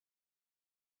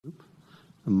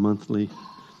a monthly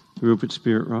group at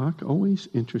Spirit Rock. Always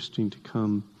interesting to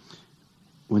come.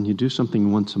 When you do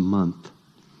something once a month,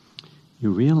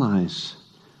 you realize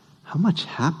how much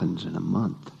happens in a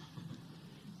month.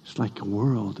 It's like a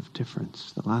world of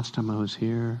difference. The last time I was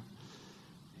here,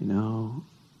 the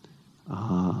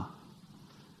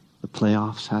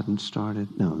playoffs hadn't started.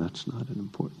 No, that's not an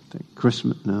important thing.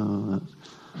 Christmas, no.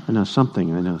 I know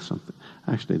something.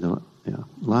 Actually, the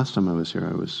last time I was here,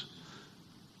 do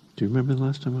you remember the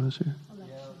last time I was here?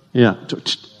 Yeah.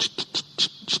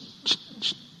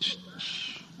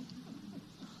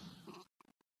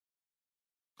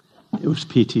 It was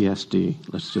PTSD,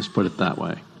 let's just put it that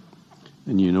way.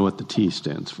 And you know what the T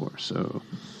stands for, so.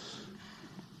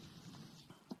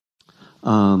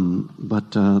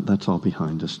 But that's all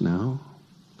behind us now.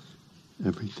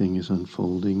 Everything is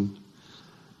unfolding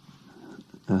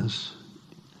as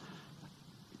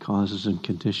causes and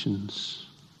conditions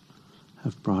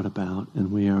have brought about,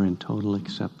 and we are in total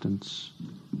acceptance.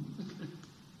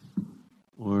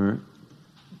 Or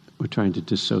we're trying to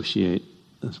dissociate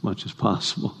as much as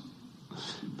possible.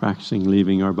 Practicing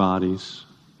leaving our bodies.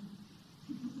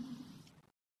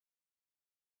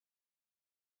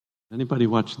 Anybody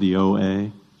watch the OA?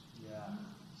 Yeah,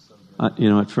 so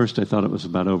good. At first I thought it was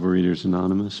about Overeaters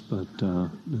Anonymous, but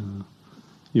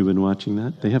you've been watching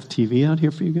that? They have TV out here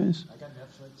for you guys? I got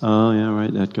Netflix. Oh, yeah,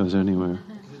 right. That goes anywhere.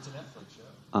 Because it's a Netflix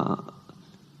show.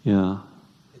 Yeah.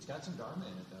 It's got some Dharma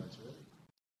in it, though. It's really...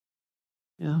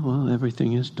 Yeah, well,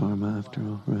 everything is Dharma after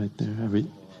all, right there.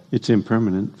 It's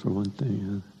impermanent, for one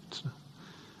thing.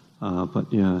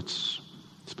 But yeah, it's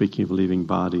speaking of leaving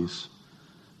bodies,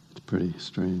 it's pretty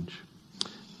strange.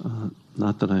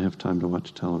 Not that I have time to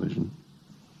watch television.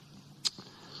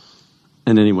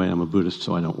 And anyway, I'm a Buddhist,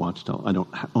 so I don't watch I don't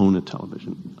own a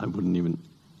television. I wouldn't even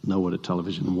know what a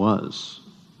television was.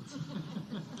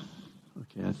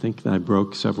 Okay, I think that I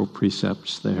broke several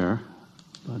precepts there.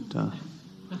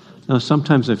 But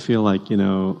sometimes I feel like,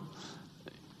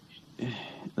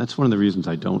 that's one of the reasons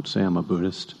I don't say I'm a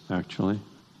Buddhist, actually.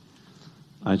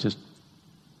 I just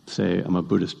say I'm a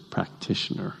Buddhist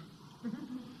practitioner.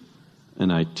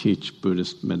 And I teach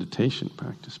Buddhist meditation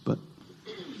practice. But,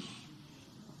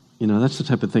 that's the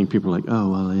type of thing people are like, oh,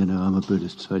 well, I'm a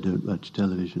Buddhist, so I don't watch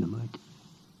television. I'm like,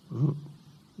 oh,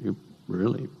 you're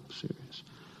really serious.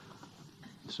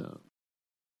 So,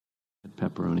 I had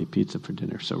pepperoni pizza for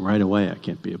dinner. So right away I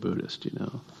can't be a Buddhist,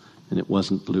 And it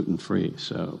wasn't gluten-free,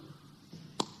 so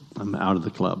I'm out of the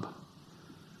club.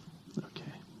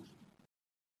 Okay.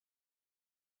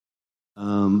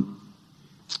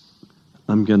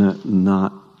 I'm going to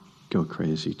not go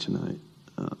crazy tonight.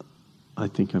 I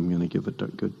think I'm going to give a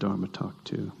good Dharma talk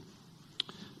too.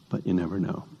 But you never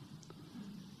know.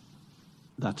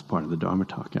 That's part of the Dharma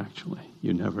talk, actually.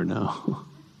 You never know.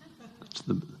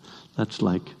 That's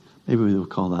like, maybe we'll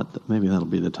call that, maybe that'll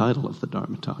be the title of the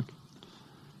Dharma talk.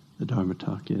 The Dharma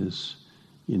talk is,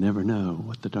 you never know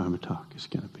what the Dharma talk is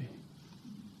going to be.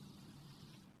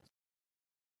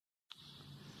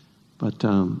 But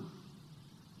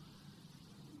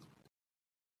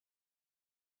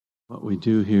what we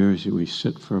do here is we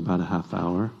sit for about a half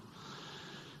hour,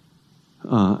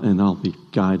 and I'll be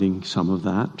guiding some of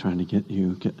that, trying to get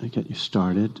you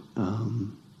started,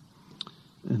 and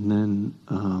then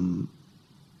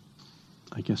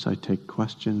I guess I take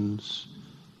questions,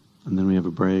 and then we have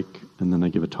a break, and then I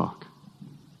give a talk.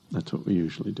 That's what we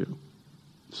usually do.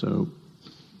 So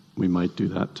we might do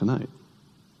that tonight.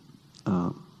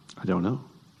 I don't know.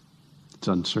 It's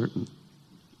uncertain.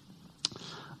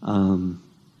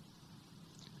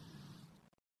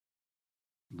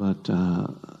 But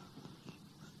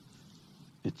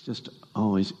it's just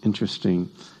always interesting,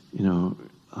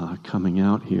 coming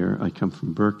out here. I come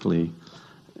from Berkeley,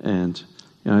 and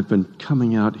I've been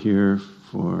coming out here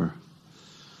for...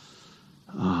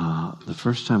 the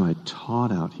first time I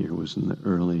taught out here was in the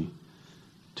early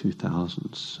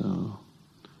 2000s, so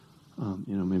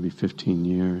maybe 15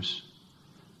 years.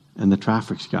 And the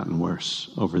traffic's gotten worse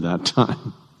over that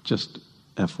time, just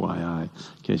FYI, in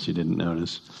case you didn't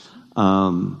notice.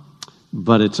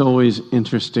 But it's always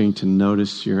interesting to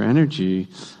notice your energy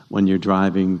when you're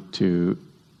driving to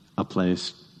a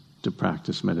place to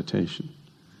practice meditation,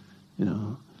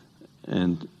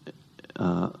 and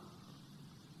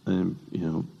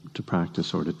to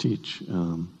practice or to teach,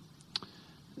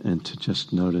 and to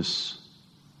just notice.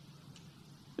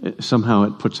 Somehow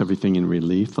it puts everything in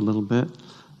relief a little bit,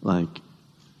 like,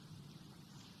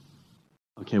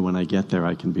 okay, when I get there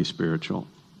I can be spiritual.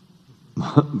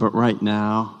 But right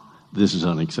now, this is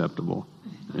unacceptable.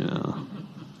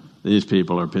 These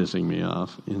people are pissing me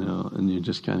off, and you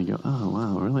just kind of go, oh,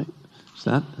 wow, really?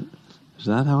 Is Is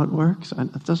that how it works?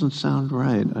 That doesn't sound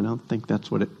right. I don't think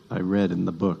that's what I read in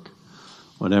the book.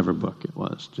 Whatever book it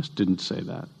was, just didn't say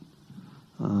that.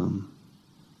 On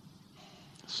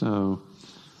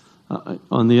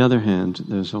the other hand,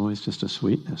 there's always just a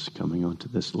sweetness coming onto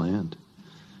this land.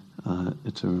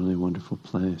 It's a really wonderful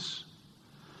place.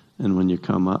 And when you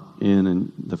come up in,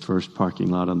 and the first parking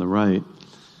lot on the right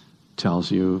tells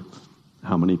you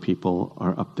how many people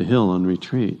are up the hill on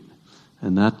retreat.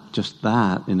 And that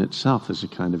in itself is a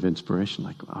kind of inspiration,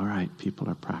 like, all right, people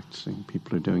are practicing,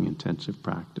 people are doing intensive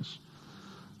practice.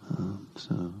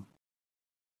 So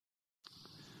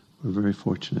we're very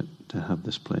fortunate to have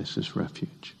this place as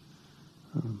refuge.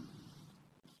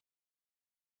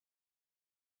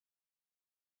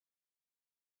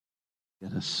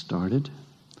 Get us started,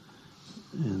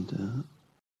 and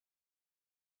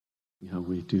see how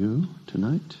we do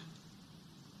tonight.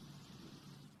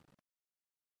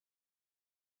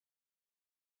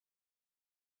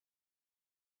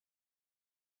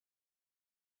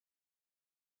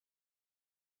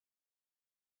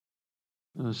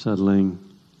 Settling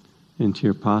into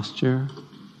your posture.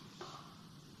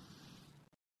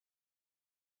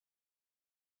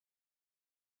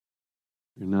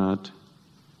 You're not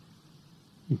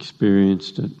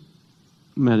experienced at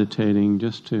meditating,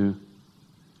 just to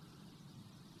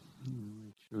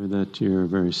make sure that you're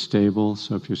very stable.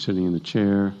 So if you're sitting in a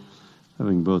chair,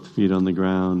 having both feet on the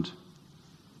ground.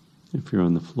 If you're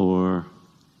on the floor,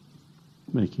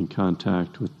 making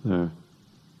contact with the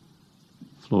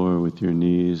floor with your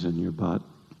knees and your butt.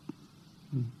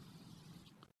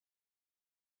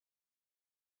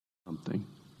 Something,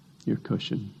 your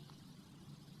cushion.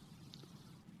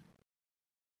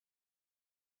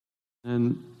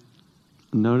 And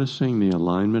noticing the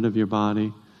alignment of your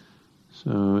body.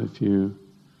 So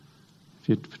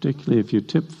particularly if you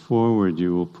tip forward,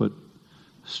 you will put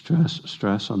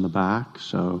stress on the back.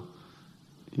 So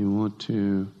you want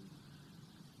to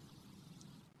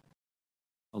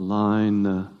align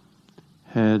the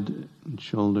head and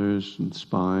shoulders and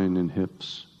spine and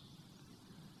hips.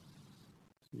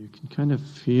 You can kind of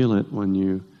feel it when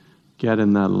you get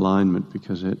in that alignment,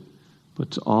 because it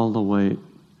puts all the weight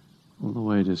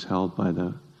is held by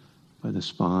the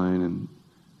spine and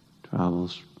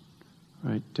travels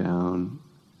right down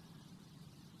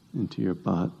into your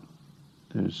butt.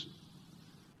 There's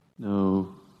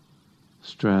no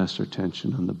stress or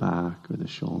tension on the back or the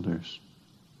shoulders.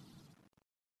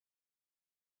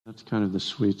 That's kind of the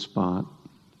sweet spot,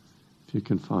 if you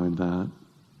can find that.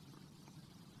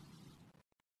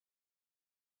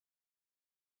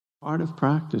 Part of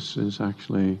practice is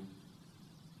actually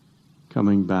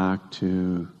coming back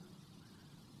to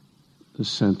the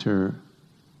center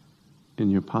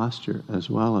in your posture, as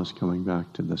well as coming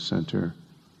back to the center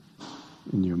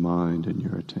in your mind and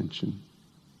your attention.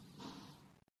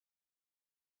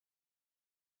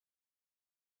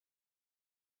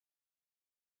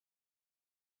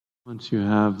 Once you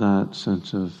have that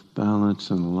sense of balance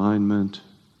and alignment,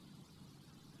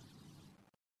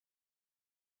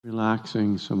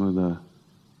 relaxing some of the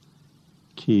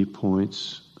key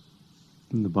points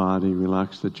in the body,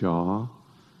 relax the jaw.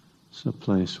 It's a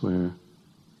place where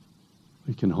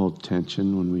we can hold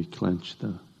tension when we clench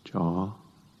the jaw.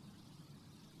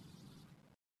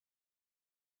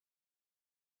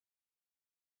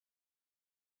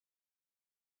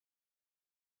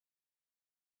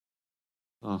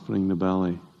 Softening the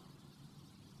belly.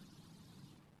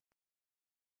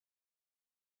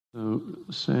 So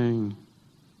saying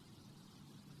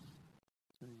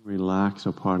relax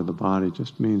a part of the body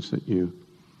just means that you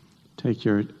take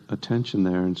your attention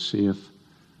there and see if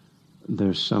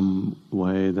there's some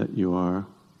way that you are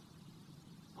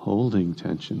holding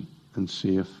tension, and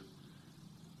see if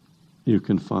you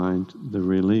can find the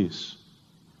release.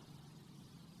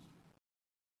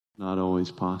 Not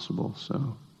always possible,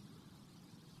 so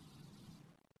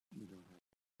you don't have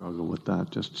to struggle with that.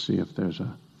 Just see if there's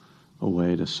a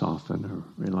way to soften or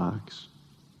relax.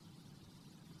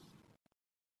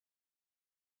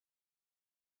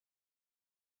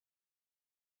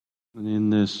 And in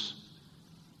this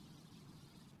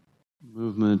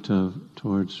movement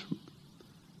towards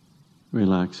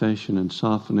relaxation and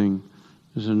softening,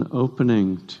 there's an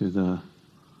opening to the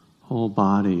whole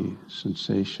body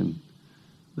sensation,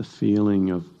 the feeling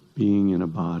of being in a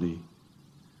body,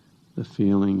 the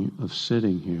feeling of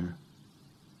sitting here.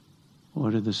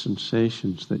 What are the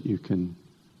sensations that you can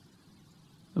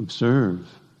observe?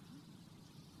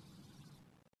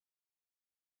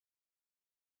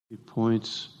 The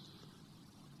points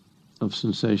of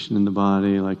sensation in the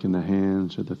body, like in the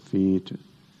hands or the feet,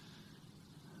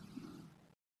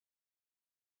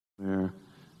 where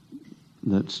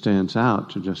that stands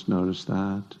out, to just notice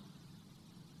that.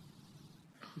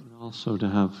 And also to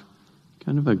have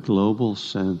kind of a global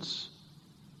sense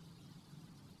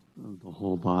of the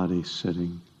whole body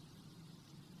sitting.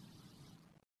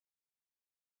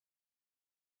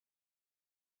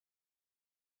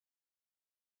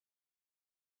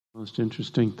 Most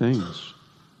interesting things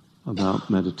about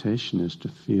meditation is to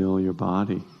feel your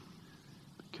body,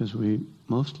 because we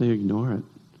mostly ignore it.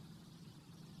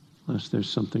 Unless there's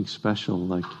something special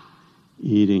like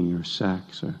eating or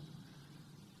sex or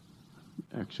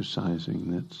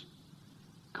exercising that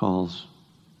calls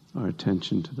our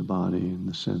attention to the body and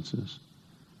the senses.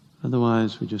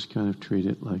 Otherwise, we just kind of treat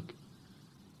it like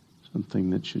something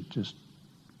that should just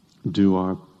do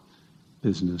our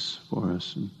business for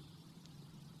us. And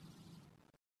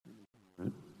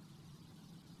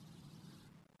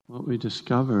what we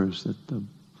discover is that the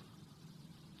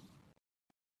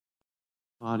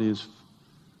body is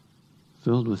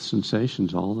filled with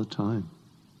sensations all the time.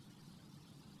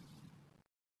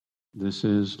 This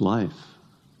is life.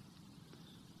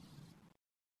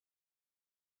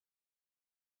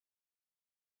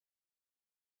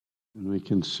 And we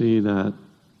can see that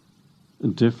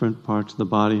different parts of the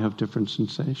body have different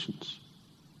sensations.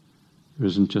 There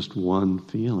isn't just one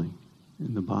feeling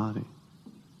in the body.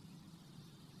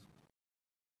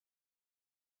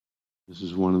 This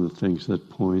is one of the things that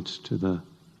points to the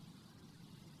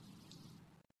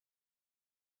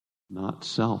not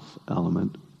self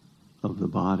element of the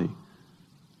body.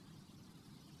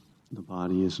 The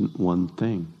body isn't one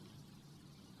thing.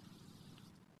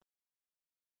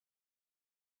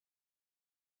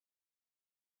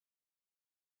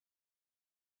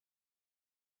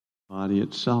 The body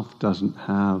itself doesn't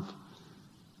have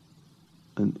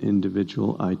an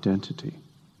individual identity.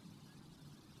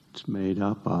 It's made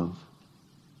up of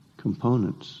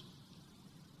components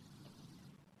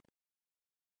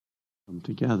come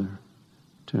together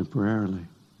temporarily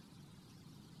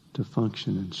to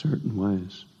function in certain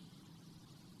ways.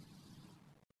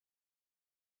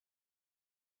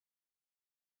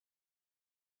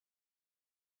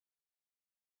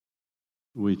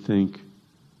 We think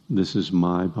this is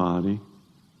my body.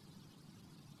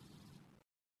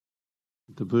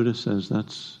 The Buddha says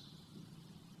it's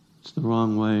the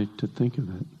wrong way to think of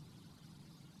it.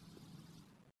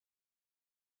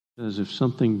 Because if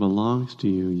something belongs to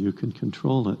you, you can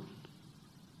control it.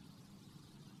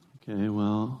 Okay,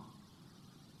 well,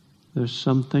 there's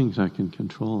some things I can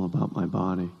control about my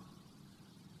body.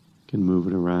 I can move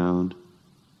it around.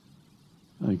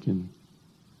 I can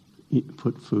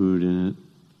put food in it.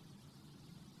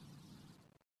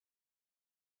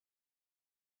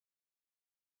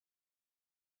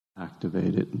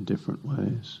 Activate it in different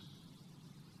ways.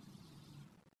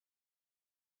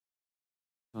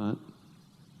 But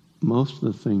most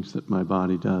of the things that my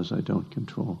body does, I don't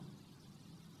control.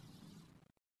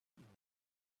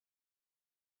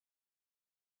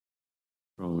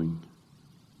 Growing,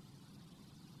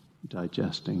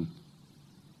 digesting,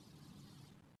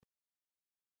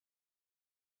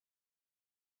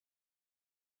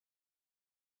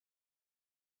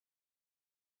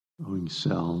 growing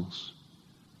cells,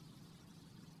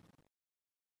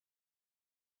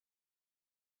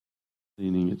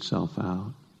 cleaning itself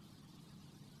out.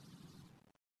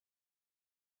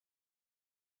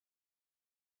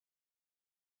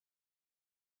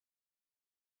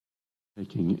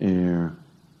 Taking air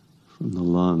from the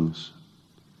lungs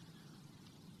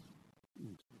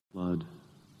into the blood.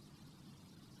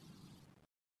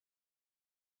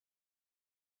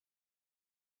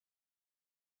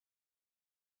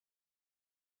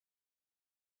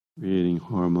 Creating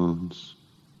hormones.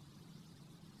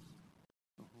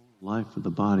 The whole life of the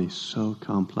body is so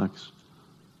complex.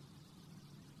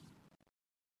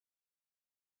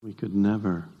 We could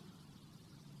never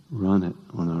run it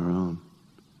on our own,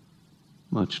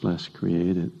 much less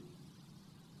create it.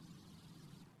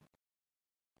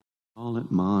 Call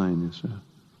it mine is a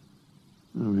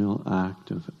real act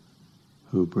of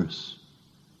hubris.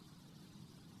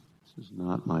 This is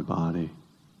not my body.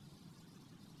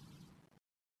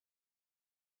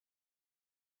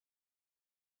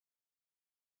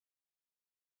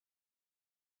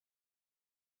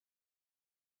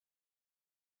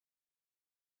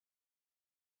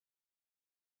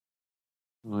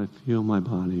 When I feel my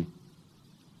body,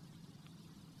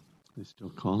 I still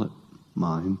call it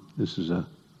mine. This is a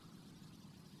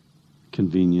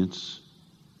convenience.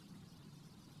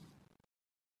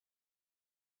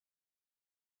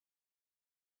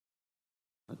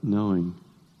 But knowing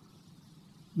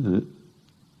that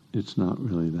it's not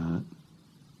really that.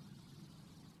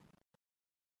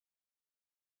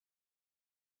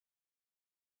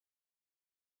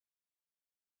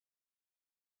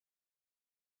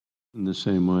 In the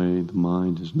same way, the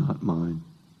mind is not mine.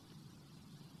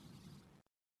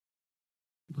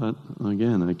 But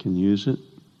again, I can use it.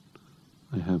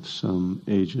 I have some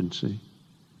agency.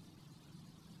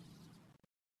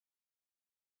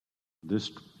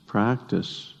 This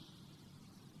practice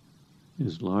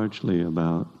is largely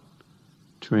about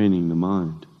training the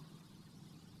mind,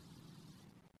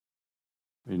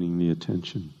 training the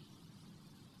attention.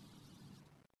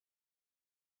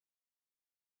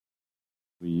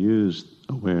 We use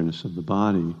awareness of the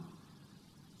body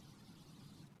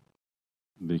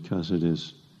because it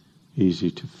is easy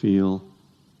to feel.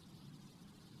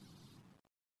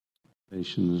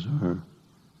 Sensations are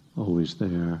always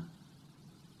there.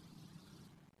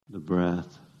 The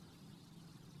breath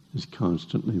is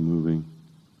constantly moving.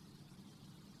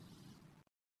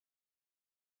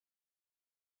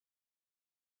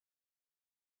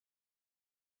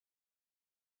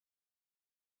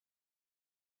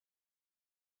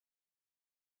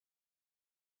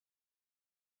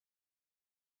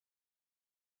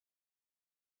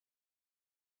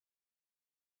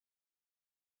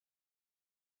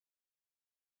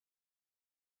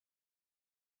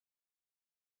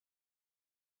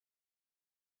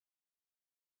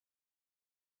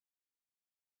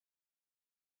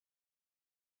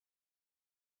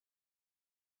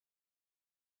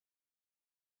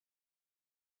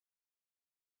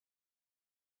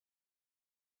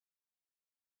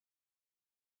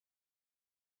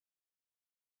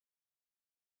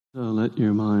 So let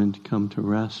your mind come to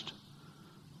rest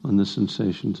on the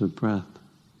sensations of breath.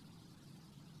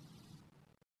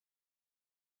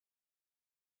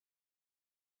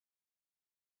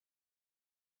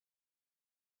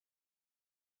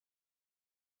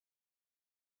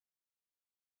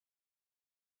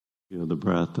 Feel the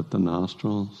breath at the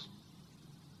nostrils.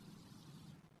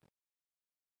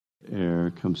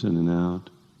 Air comes in and out.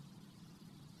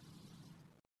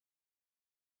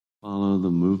 Follow the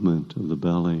movement of the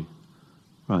belly,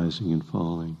 rising and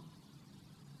falling.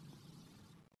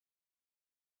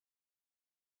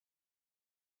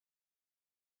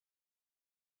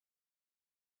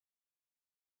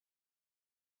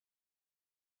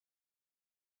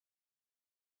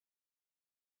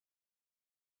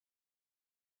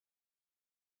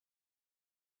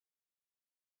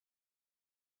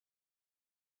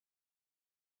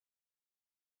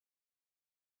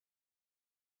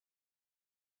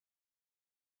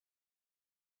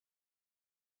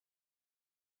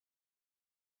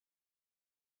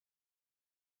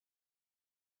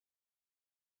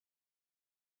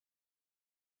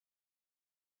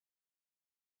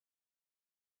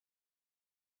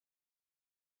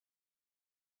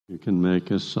 You can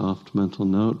make a soft mental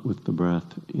note with the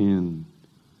breath in,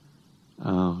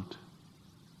 out,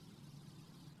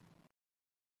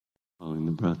 following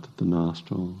the breath at the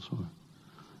nostrils, or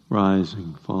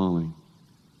rising, falling,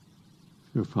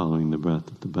 if you're following the breath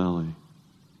at the belly.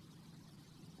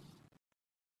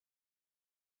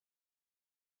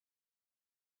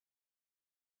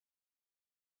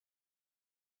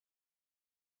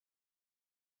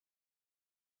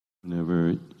 Whenever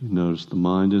you notice the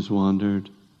mind has wandered,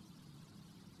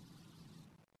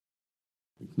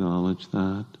 acknowledge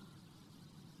that.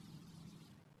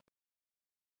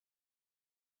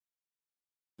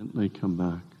 Gently come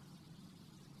back.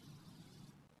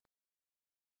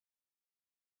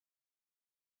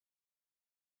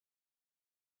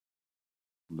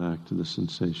 Back to the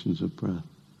sensations of breath.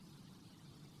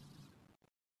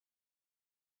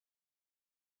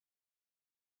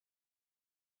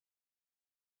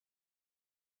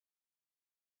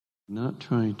 Not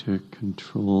trying to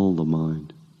control the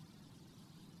mind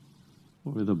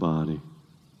or the body.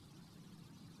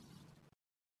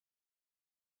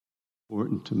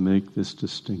 Important to make this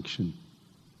distinction.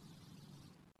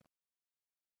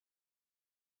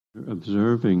 We're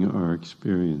observing our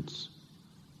experience.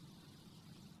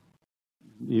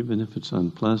 Even if it's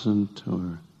unpleasant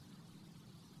or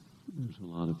there's a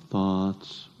lot of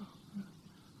thoughts,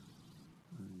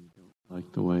 or you don't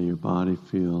like the way your body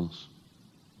feels,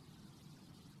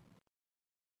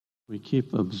 we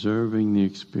keep observing the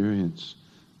experience.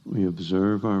 We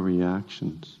observe our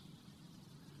reactions.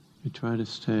 We try to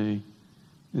stay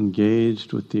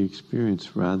engaged with the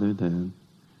experience rather than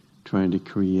trying to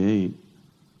create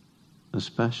a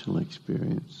special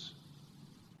experience.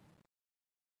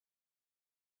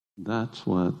 That's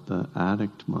what the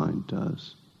addict mind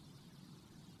does.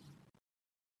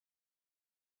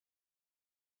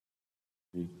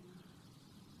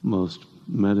 Most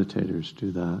meditators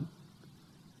do that,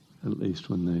 at least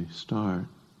when they start.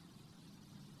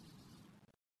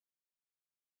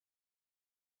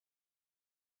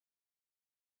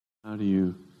 How do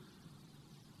you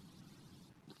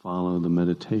follow the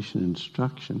meditation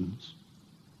instructions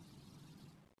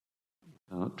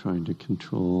without trying to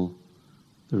control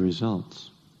the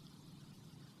results.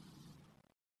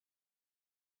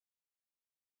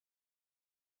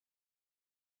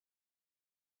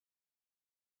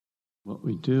 What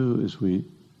we do is we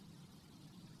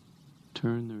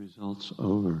turn the results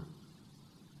over.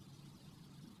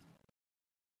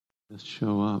 Just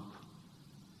show up.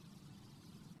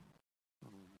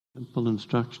 Simple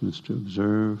instruction is to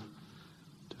observe,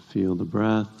 to feel the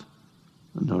breath,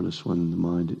 and notice when the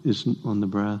mind isn't on the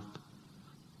breath,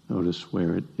 notice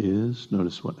where it is,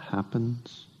 notice what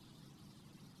happens,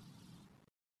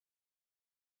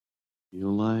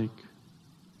 feel like.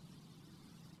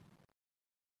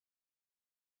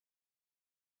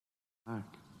 Back.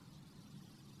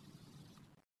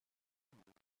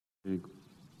 Big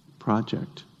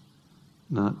project,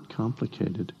 not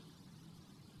complicated.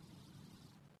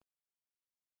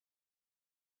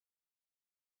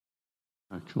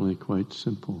 Actually quite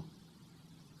simple.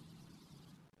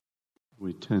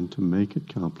 We tend to make it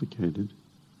complicated.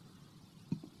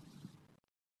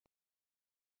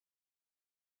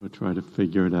 We try to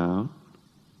figure it out.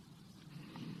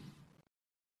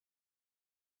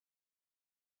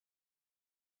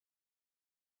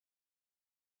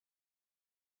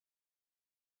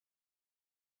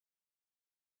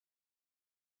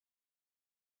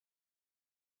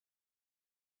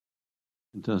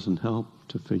 It doesn't help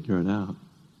to figure it out.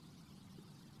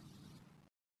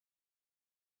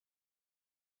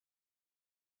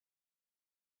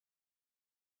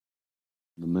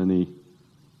 The many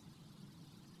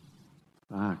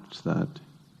facts that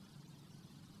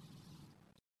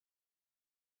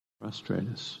frustrate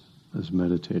us as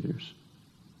meditators.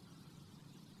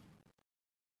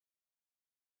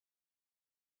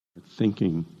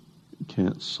 Thinking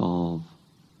can't solve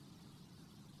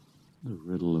the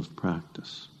riddle of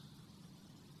practice.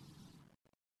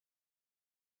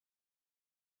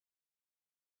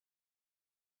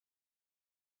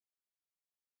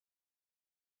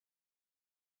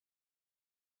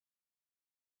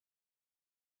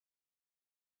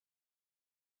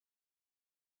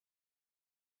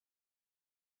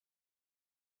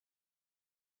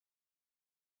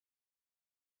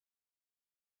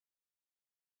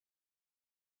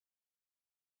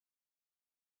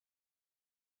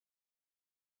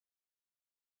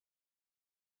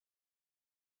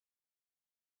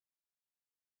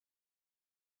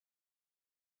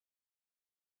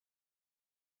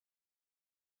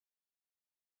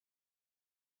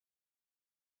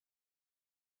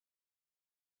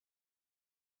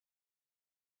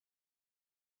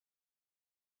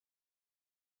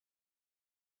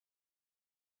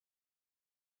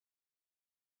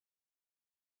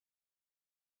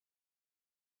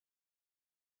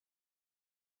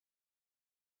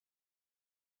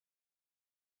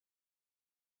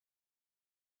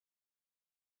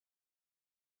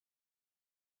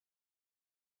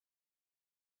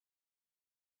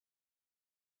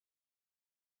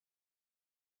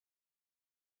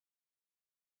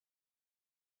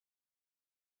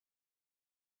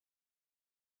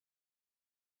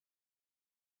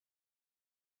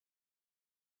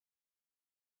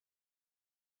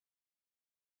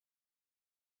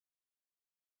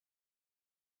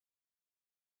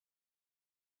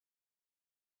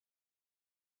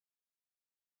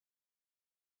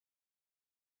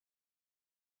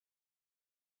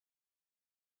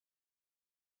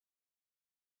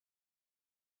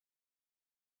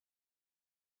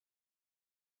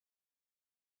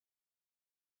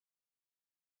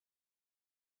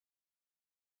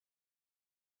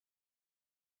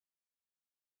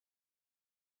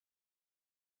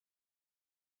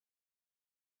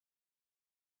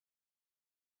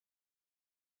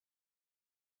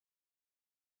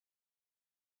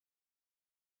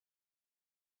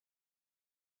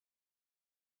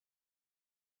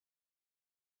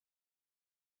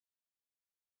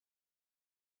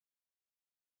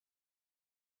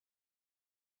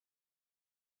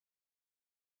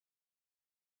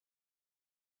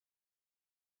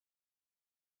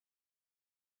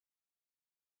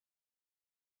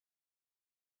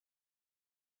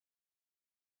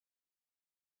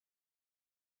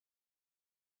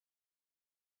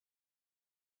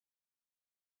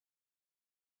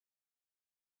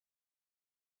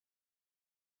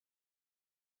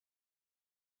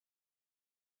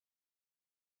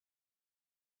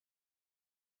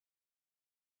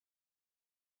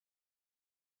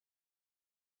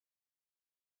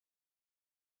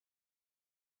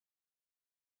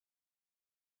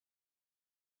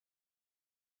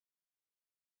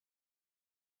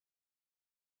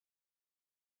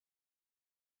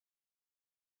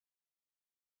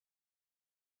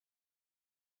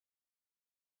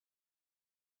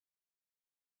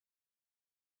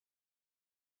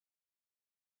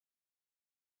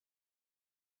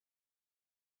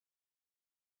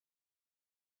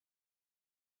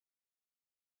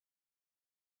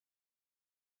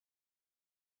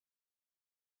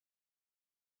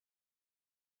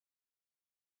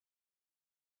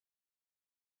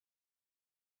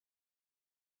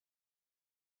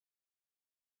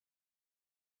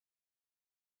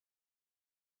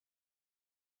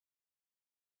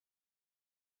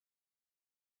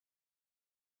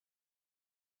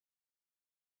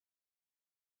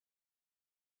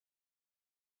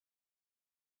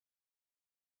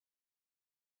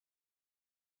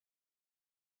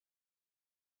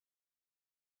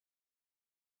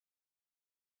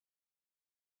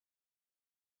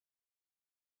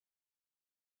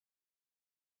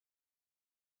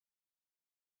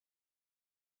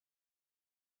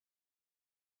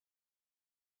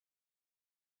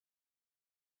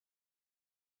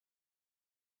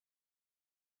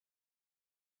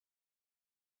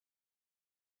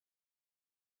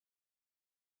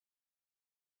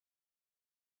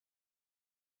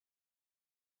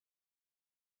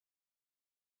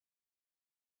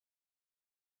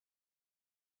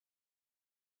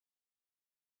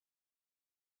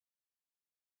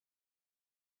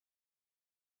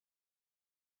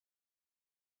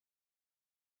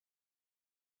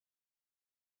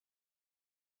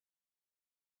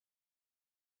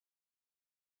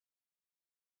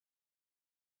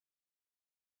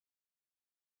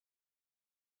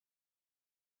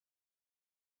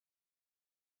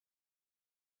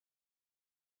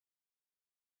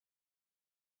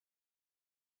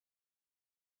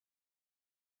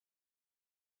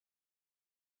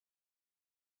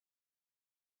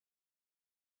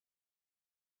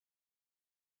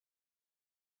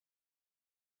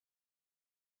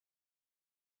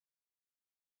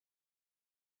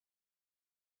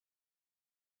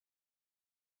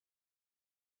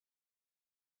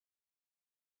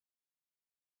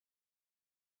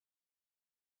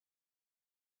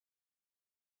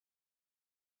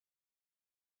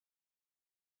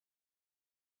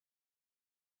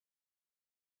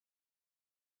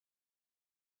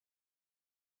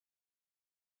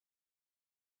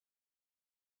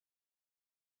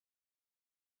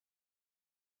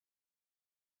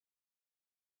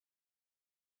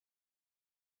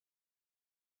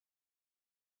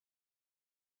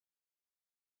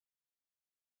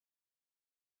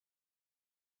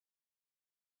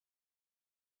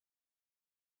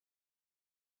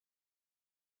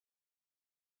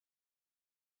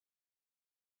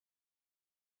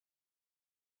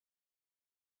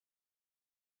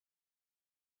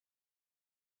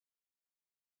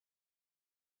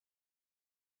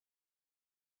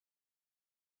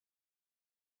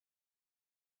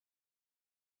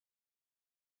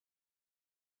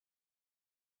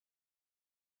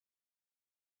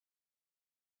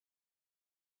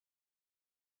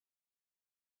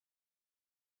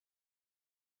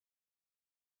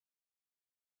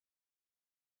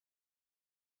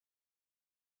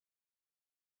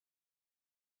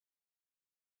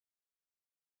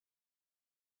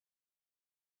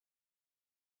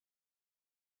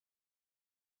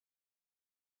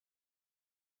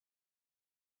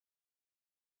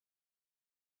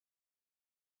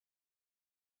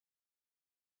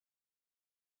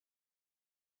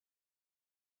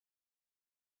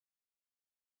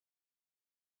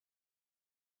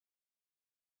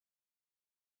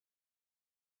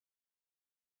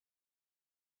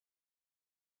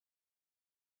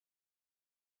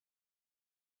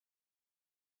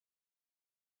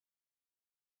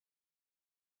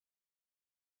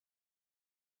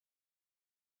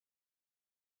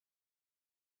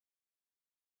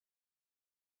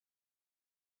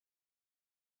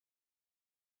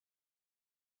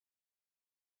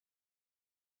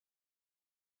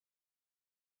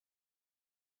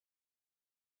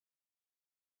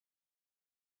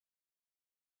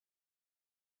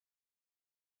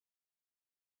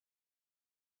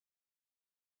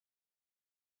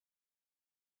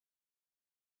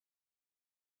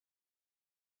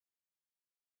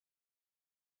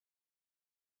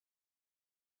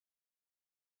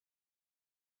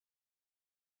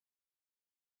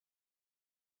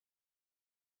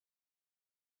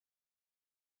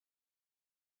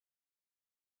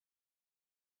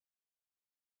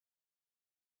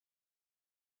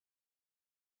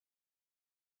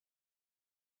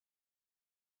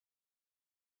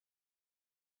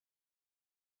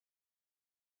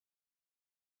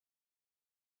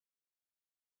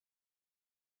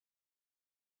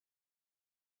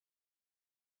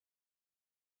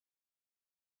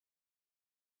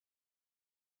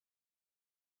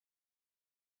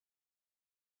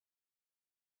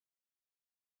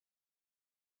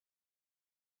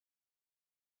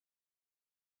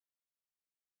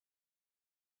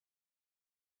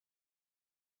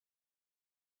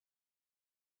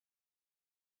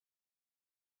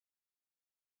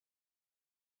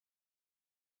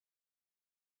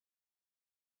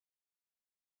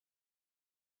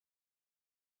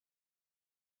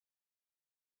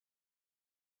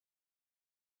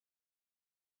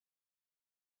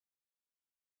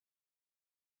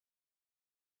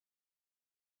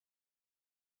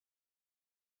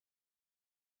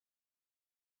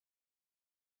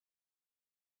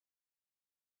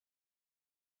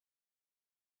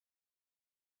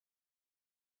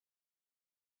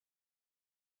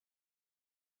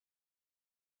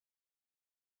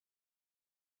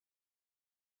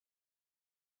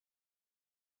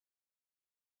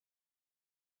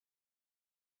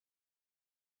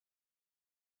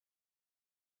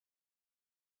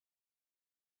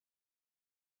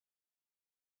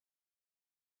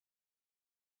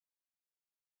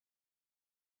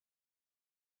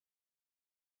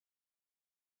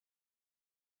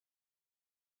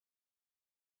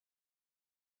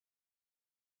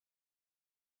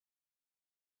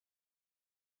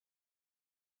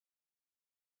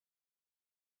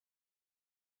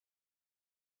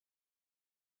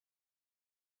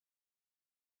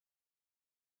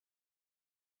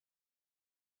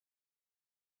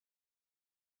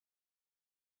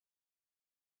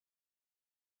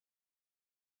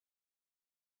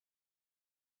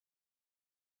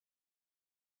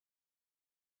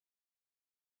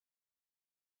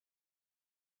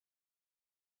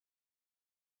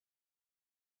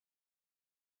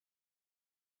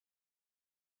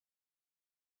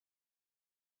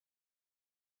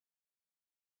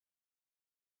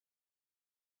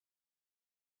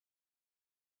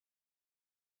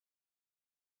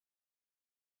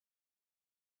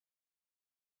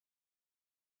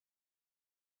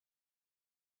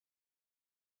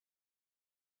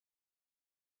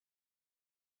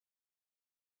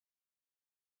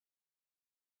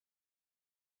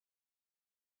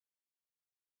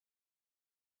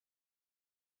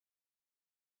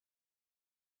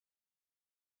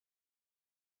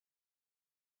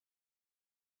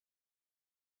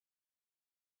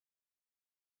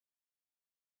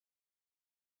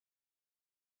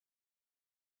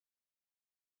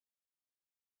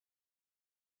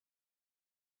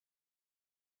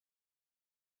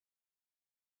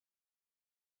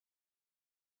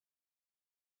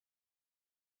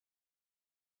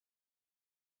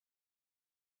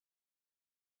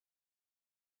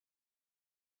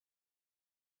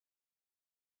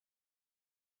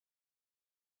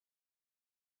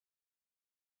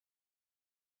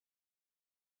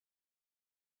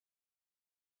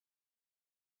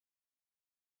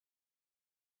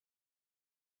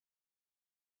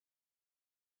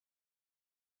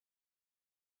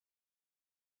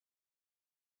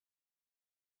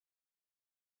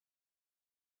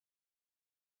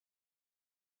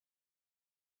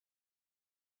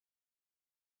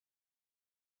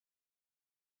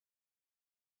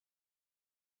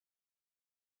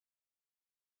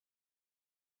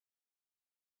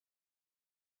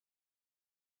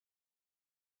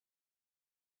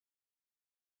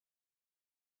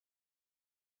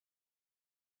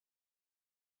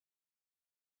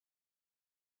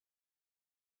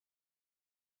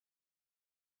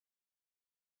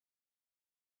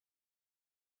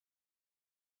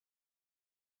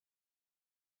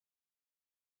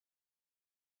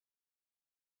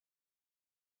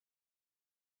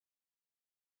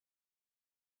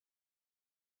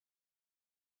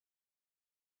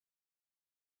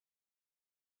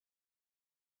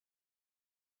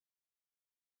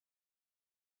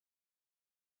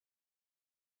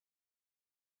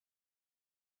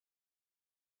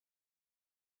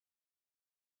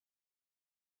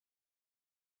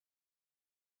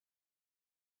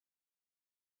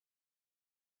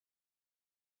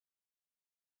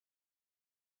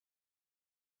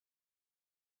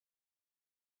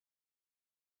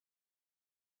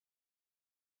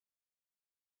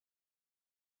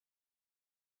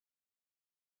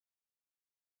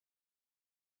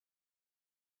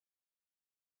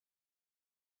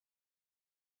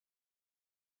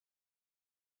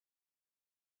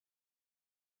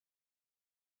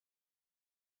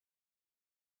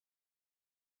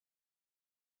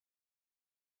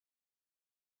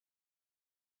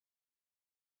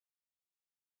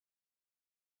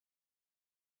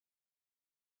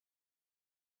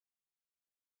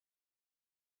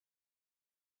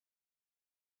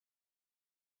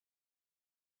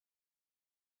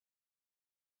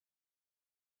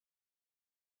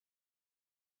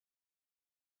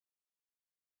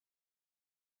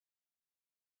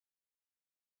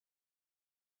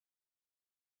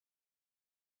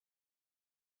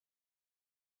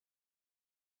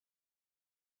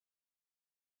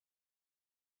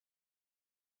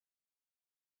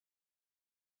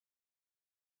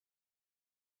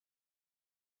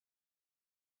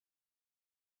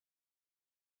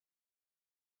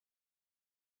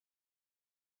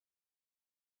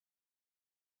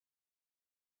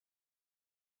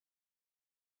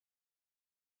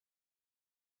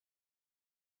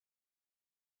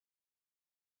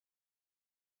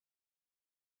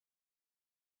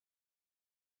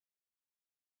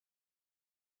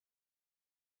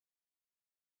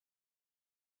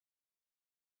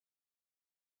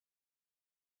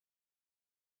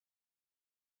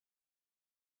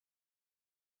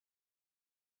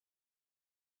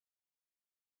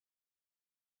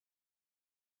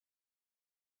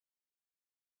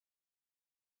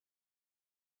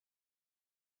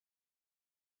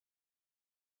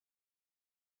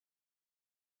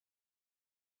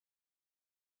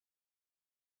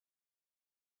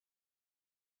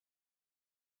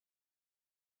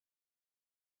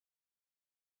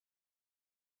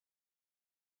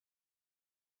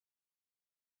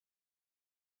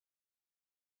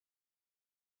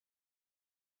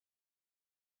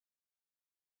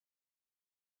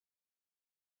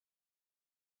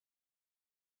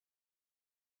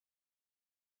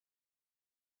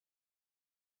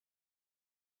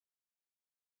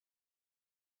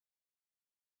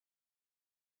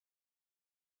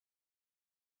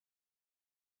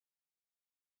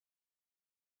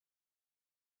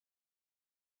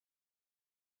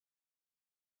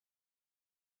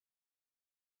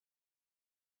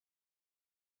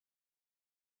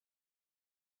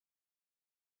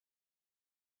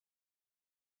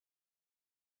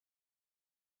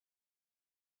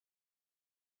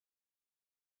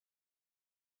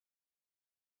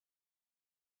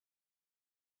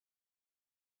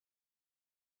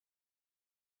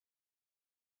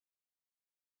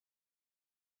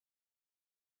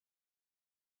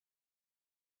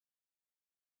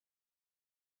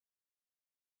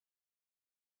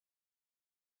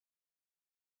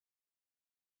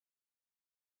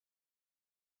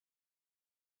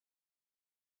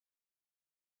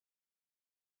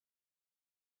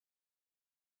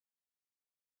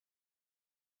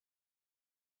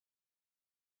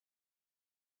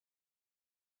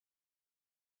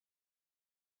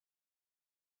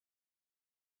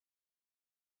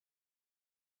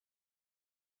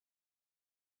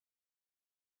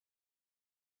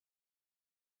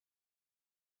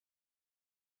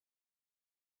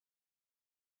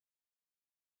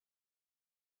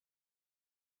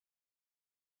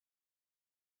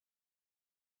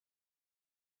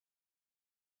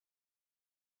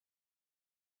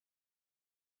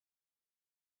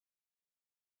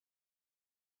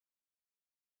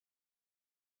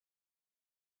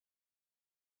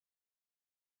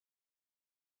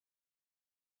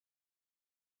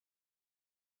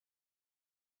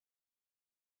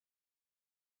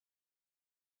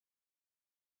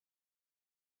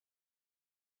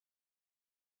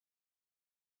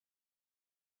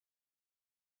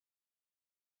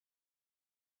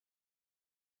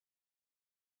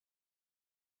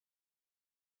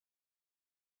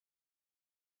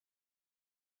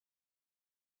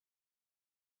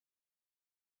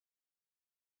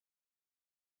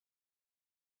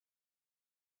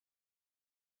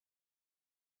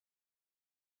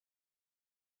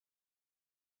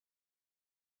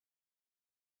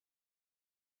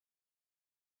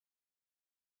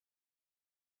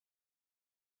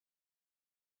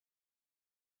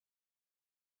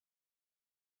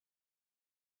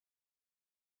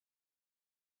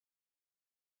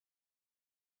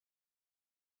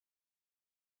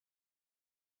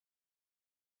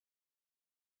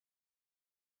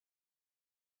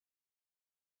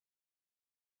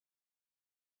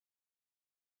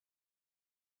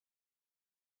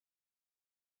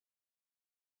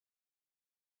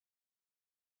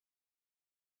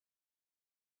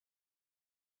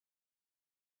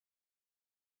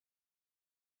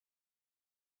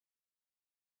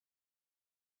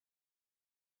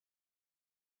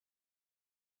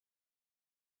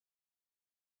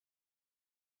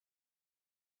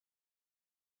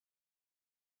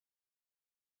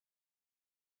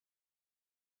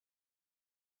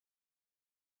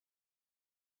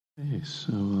 Okay,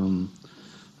 so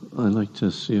I'd like to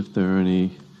see if there are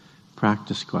any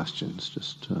practice questions.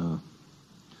 Just you're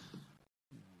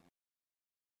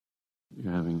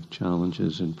having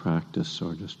challenges in practice,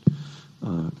 or just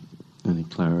any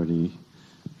clarity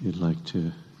you'd like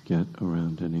to get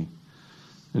around any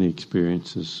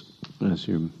experiences as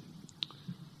you're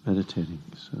meditating.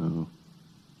 So,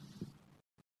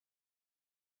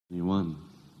 anyone,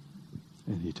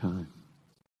 anytime.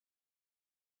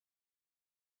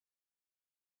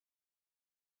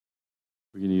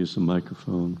 We're going to use the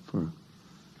microphone for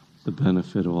the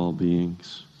benefit of all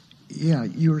beings. Yeah,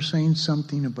 you were saying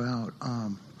something about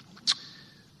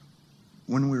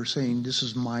when we were saying this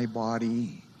is my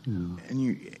body, and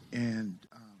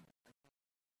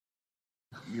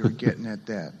you're getting at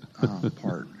that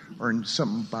part, or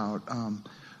something about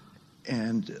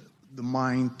and the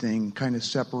mind thing, kind of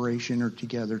separation or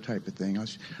together type of thing. I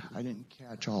didn't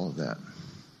catch all of that.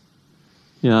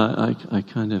 Yeah, I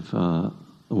kind of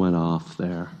went off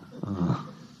there.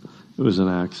 It was an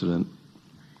accident.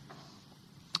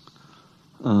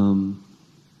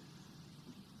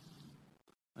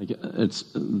 It's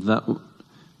that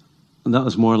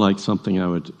was more like something I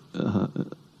would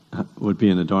be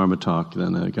in a Dharma talk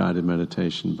than a guided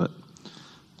meditation. But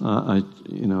I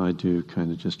do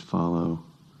kind of just follow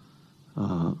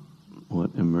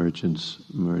what emerges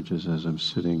as I'm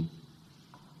sitting.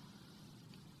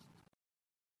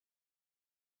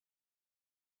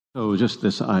 So just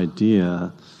this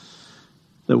idea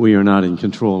that we are not in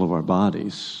control of our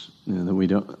bodies, that we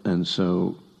don't, and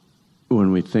so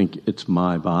when we think it's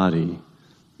my body,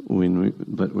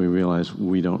 but we realize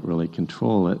we don't really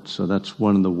control it. So that's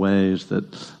one of the ways that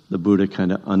the Buddha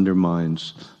kind of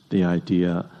undermines the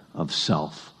idea of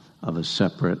self, of a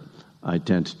separate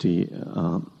identity,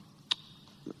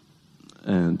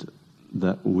 and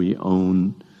that we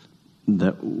own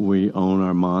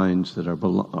our minds, that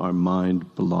our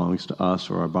mind belongs to us,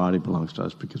 or our body belongs to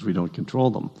us, because we don't control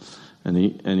them. And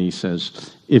he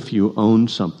says, if you own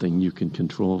something, you can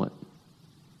control it.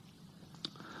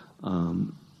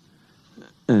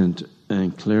 And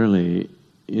clearly,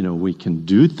 we can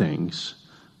do things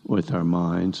with our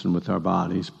minds and with our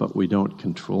bodies, but we don't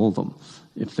control them.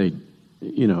 If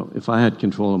I had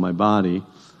control of my body,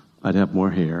 I'd have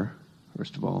more hair,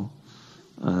 first of all,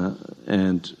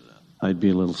 and I'd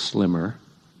be a little slimmer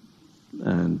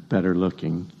and better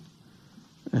looking,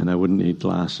 and I wouldn't need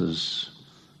glasses,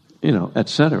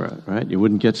 etc., right? You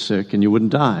wouldn't get sick and you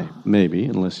wouldn't die, maybe,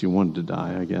 unless you wanted to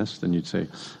die, I guess. Then you'd say,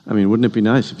 wouldn't it be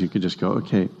nice if you could just go,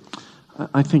 okay,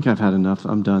 I think I've had enough,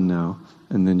 I'm done now,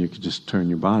 and then you could just turn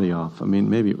your body off.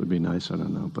 Maybe it would be nice, I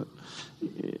don't know.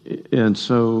 And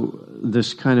so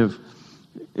this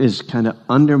is kind of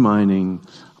undermining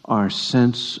our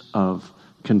sense of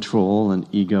control and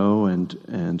ego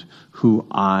and who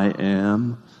I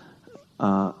am,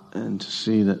 and to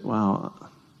see that, wow,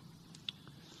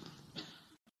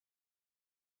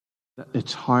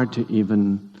 it's hard to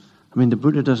even, the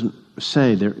Buddha doesn't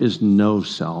say there is no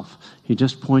self. He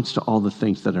just points to all the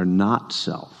things that are not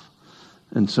self.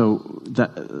 And so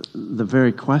that the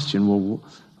very question, well,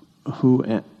 who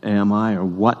am I, or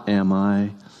what am I,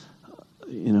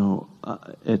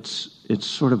 it's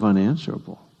sort of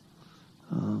unanswerable.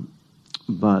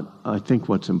 But I think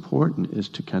what's important is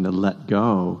to kind of let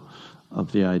go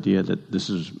of the idea that this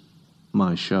is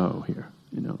my show here.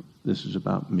 This is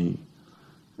about me.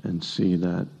 And see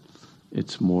that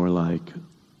it's more like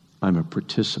I'm a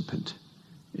participant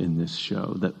in this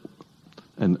show.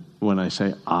 And when I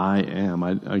say I am,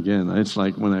 it's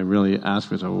like when I really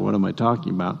ask myself, well, what am I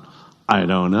talking about? I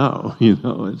don't know.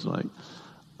 It's like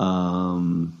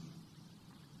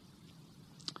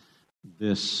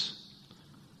this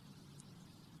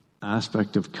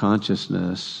aspect of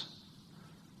consciousness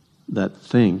that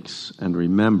thinks and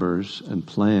remembers and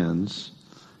plans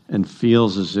and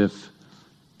feels as if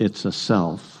it's a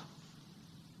self,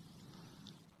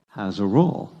 has a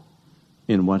role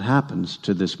in what happens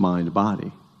to this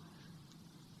mind-body.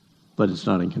 But it's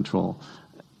not in control.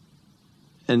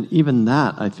 And even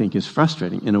that, I think, is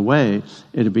frustrating. In a way,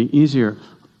 it'd be easier,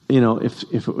 if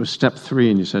it was step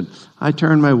 3 and you said, I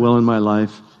turn my will and my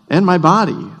life and my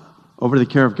body over to the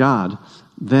care of God,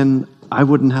 then I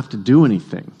wouldn't have to do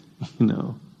anything,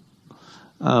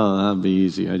 Oh, that'd be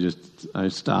easy. I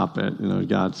stop it.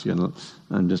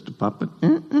 I'm just a puppet,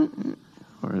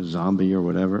 or a zombie or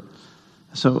whatever.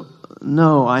 So,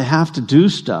 no, I have to do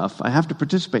stuff. I have to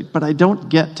participate, but I don't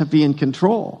get to be in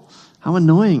control. How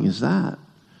annoying is that?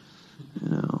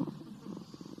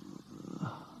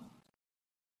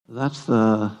 That's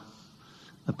the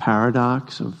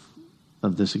paradox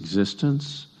of this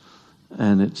existence,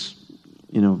 and it's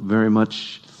very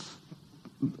much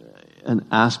an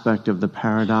aspect of the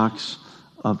paradox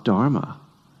of Dharma,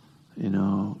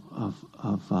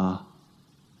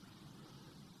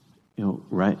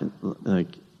 right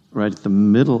at the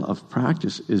middle of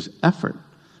practice is effort.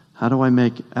 How do I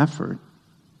make effort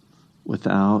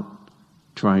without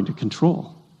trying to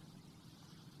control?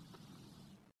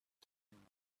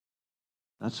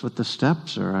 That's what the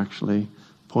steps are actually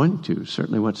pointing to,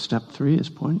 certainly what step 3 is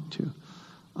pointing to.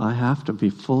 I have to be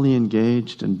fully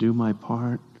engaged and do my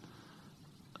part,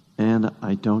 and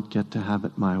I don't get to have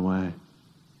it my way.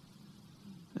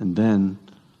 And then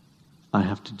I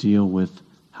have to deal with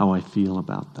how I feel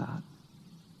about that.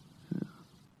 Yeah.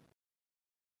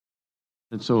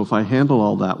 And so if I handle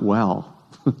all that well,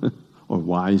 or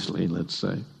wisely, let's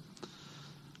say,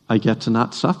 I get to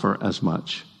not suffer as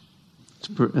much.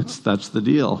 That's the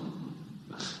deal.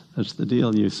 That's the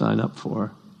deal you sign up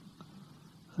for.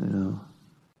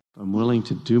 If I'm willing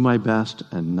to do my best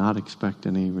and not expect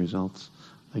any results,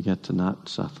 I get to not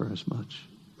suffer as much.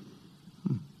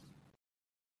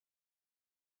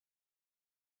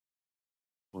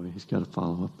 Boy, he's got to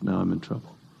follow up. Now I'm in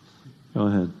trouble. Go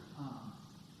ahead.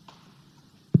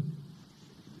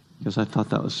 Because I thought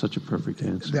that was such a perfect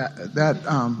answer.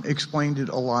 That explained it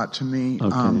a lot to me.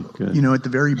 Okay, good. At the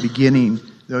very beginning,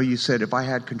 though, you said if I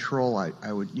had control,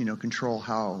 I would, control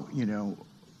how,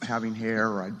 having hair,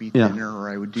 or I'd be thinner, or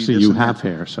I would do this. So you have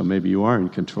hair, so maybe you are in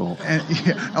control. And,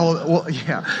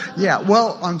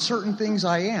 Well, on certain things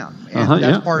I am, and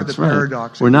that's part of the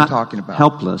paradox we're not talking about.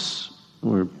 Helpless.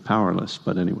 We're powerless.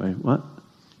 But anyway, what?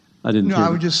 I didn't. No, I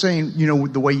was just saying,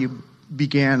 the way you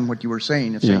began what you were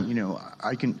saying, of saying,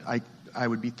 I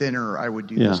would be thinner, or I would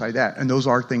do this, like that. And those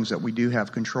are things that we do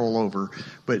have control over.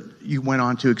 But you went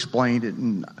on to explain it,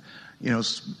 and,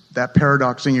 that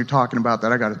paradox thing you're talking about,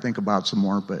 that I got to think about some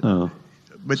more. But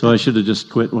so I should have just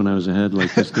quit when I was ahead,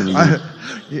 like this.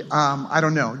 I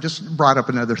don't know. Just brought up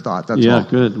another thought. That's all. Yeah,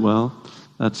 good. Well,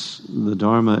 the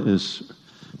Dharma is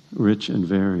rich and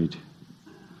varied,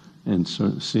 and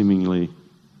so seemingly,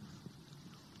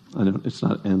 it's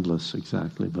not endless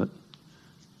exactly, but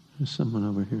there's someone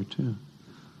over here too.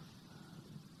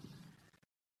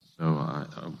 So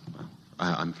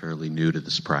I'm fairly new to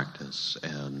this practice,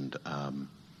 and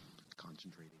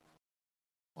concentrating on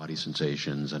body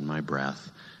sensations and my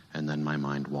breath, and then my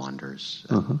mind wanders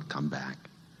and come back.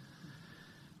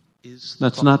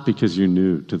 That's not because you're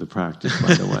new to the practice,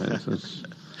 by the way.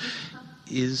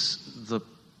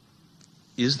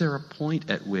 Is there a point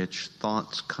at which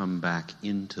thoughts come back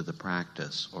into the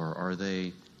practice, or are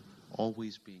they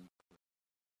always being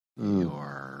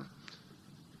or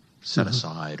set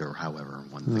aside, or however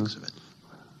one thinks of it?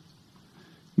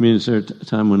 I mean, is there a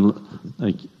time when,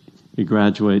 you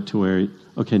graduate to where,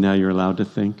 now you're allowed to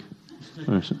think?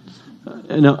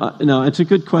 No, it's a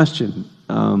good question.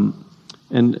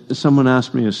 And someone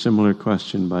asked me a similar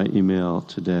question by email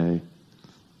today.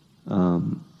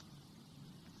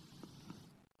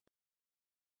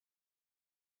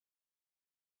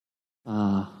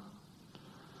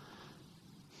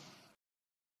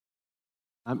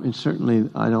 I mean, certainly,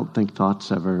 I don't think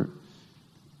thoughts ever,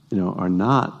 are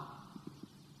not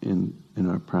in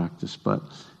our practice. But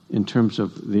in terms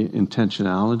of the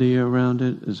intentionality around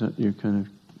it, is that you're kind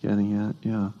of getting at?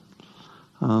 Yeah.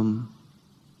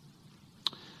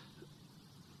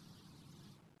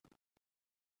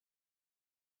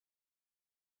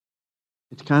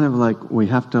 It's kind of like we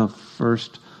have to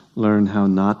first learn how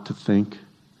not to think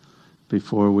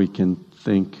before we can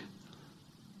think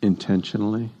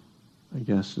intentionally, I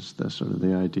guess is the sort of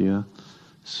the idea.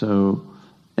 So,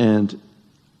 and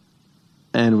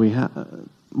we have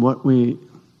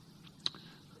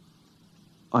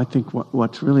I think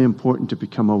what's really important to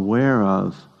become aware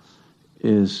of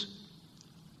is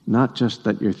not just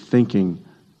that you're thinking,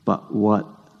 but what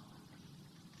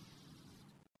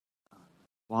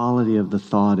quality of the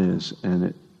thought is,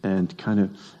 and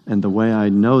the way I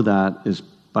know that is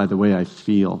by the way I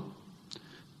feel.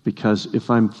 Because if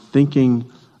I'm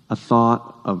thinking a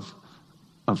thought of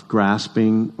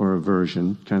grasping or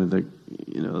aversion, kind of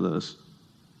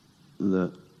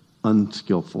the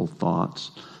unskillful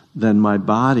thoughts, then my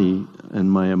body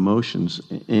and my emotions,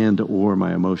 or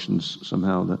my emotions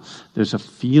somehow, there's a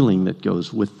feeling that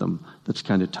goes with them that's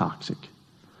kind of toxic.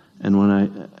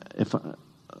 And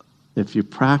if you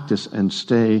practice and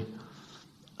stay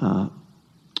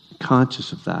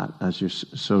conscious of that,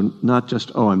 so not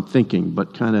just, I'm thinking,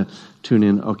 but kind of tune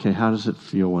in, okay, how does it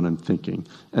feel when I'm thinking?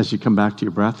 As you come back to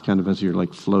your breath, kind of as you're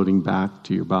like floating back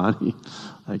to your body,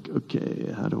 like,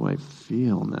 okay, how do I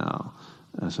feel now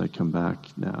as I come back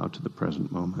now to the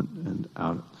present moment and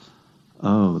out?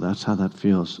 Oh, that's how that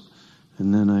feels.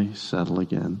 And then I settle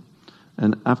again.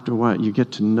 And after a while, you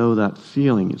get to know that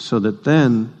feeling, so that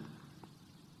then,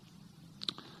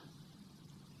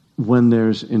 when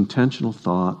there's intentional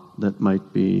thought that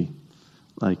might be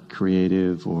like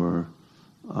creative or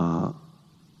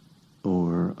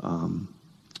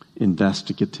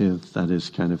investigative, that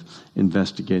is kind of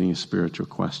investigating a spiritual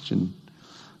question,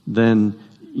 then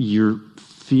you're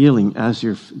feeling, as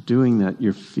you're doing that,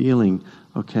 you're feeling,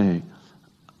 okay,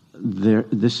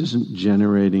 this isn't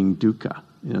generating dukkha.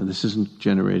 This isn't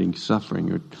generating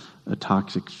suffering or a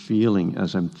toxic feeling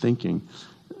as I'm thinking.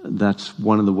 That's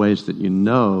one of the ways that you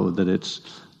know that it's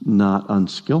not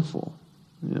unskillful.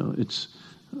 It's,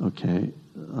 okay,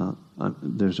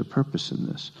 there's a purpose in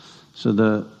this.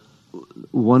 So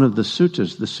one of the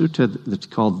suttas, the sutta that's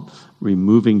called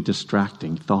Removing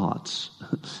Distracting Thoughts.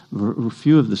 A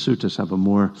few of the suttas have a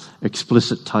more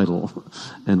explicit title,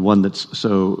 and one that's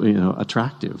so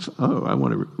attractive. Oh, I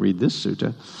want to read this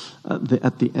sutta.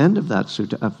 At the end of that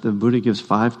sutta, the Buddha gives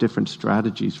 5 different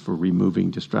strategies for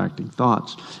removing distracting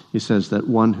thoughts. He says that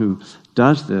one who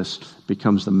does this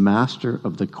becomes the master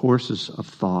of the courses of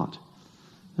thought.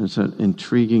 And it's an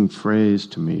intriguing phrase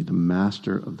to me, the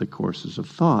master of the courses of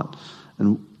thought.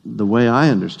 And the way I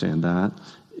understand that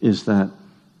is that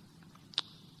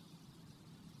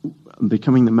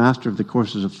becoming the master of the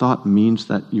courses of thought means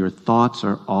that your thoughts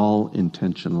are all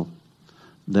intentional,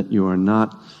 that you are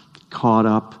not caught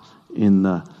up in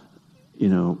the,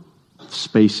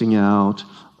 spacing out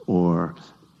or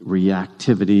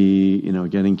reactivity,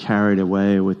 getting carried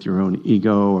away with your own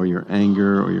ego or your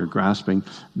anger or your grasping,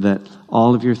 that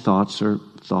all of your thoughts are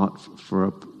thought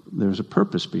there's a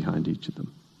purpose behind each of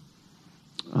them.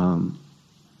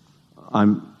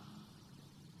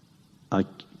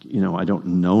 I don't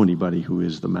know anybody who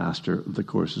is the master of the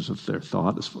courses of their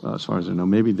thought, as far as I know.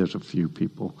 Maybe there's a few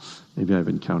people. Maybe I've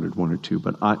encountered one or two,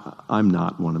 but I'm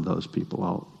not one of those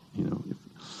people.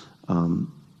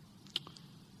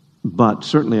 But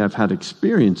certainly I've had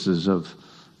experiences of,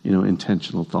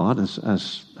 intentional thought,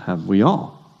 as have we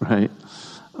all, right?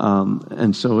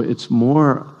 And so it's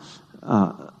more,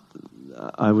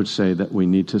 I would say that we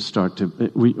need to start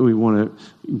to, we want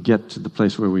to get to the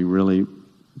place where we really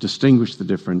distinguish the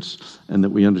difference, and that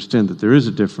we understand that there is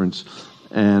a difference,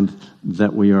 and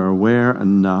that we are aware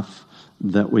enough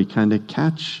that we kind of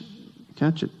catch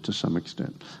it to some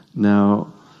extent.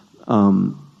 Now,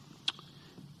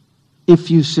 if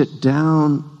you sit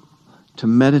down to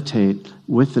meditate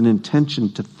with an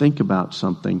intention to think about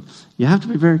something, you have to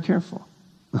be very careful,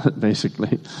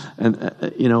 basically. And,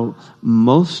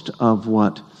 most of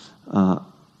what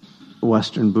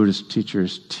Western Buddhist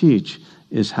teachers teach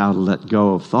is how to let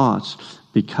go of thoughts,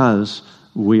 because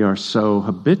we are so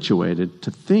habituated to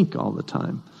think all the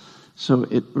time. So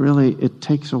it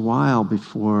takes a while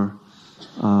before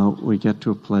we get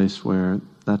to a place where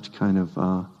that's kind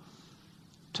of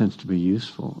tends to be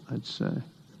useful, I'd say.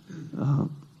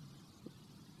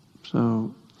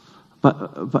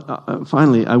 But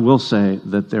finally, I will say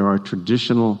that there are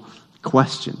traditional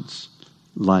questions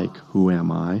like, who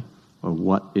am I? Or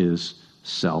what is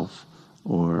self?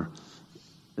 Or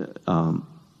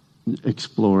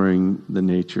exploring the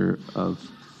nature of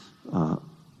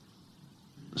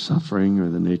suffering or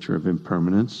the nature of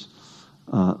impermanence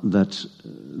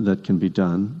that can be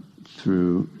done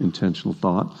through intentional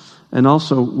thought. And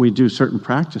also we do certain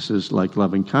practices like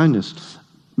loving kindness.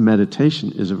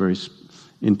 Meditation is a very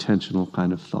intentional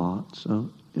kind of thought.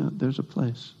 So there's a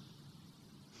place.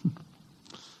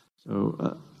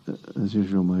 So as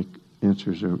usual, my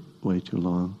answers are way too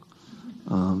long.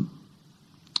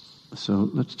 So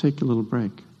let's take a little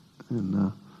break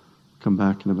and come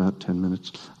back in about 10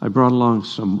 minutes. I brought along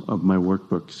some of my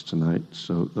workbooks tonight,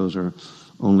 so those are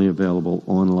only available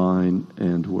online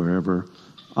and wherever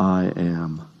I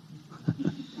am.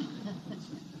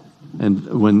 And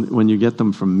when you get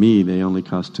them from me, they only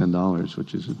cost $10,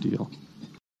 which is a deal.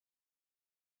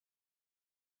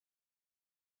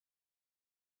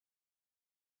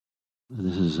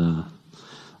 This is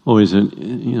always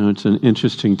it's an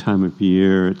interesting time of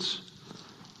year. It's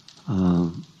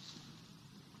a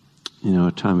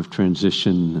time of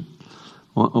transition.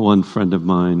 One friend of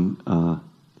mine,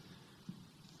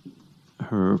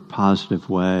 her positive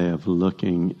way of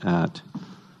looking at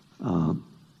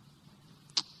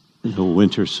the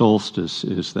winter solstice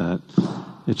is that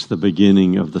it's the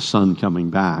beginning of the sun coming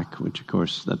back, which of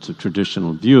course that's a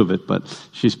traditional view of it, but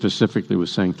she specifically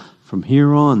was saying from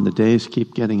here on the days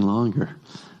keep getting longer,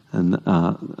 and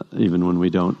even when we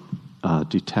don't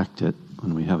detect it,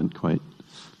 when we haven't quite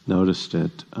noticed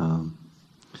it.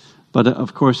 But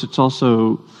of course it's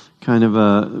also kind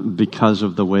of because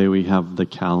of the way we have the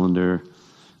calendar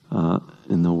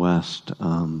in the West,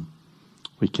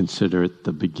 we consider it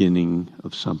the beginning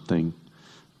of something.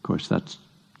 Of course, that's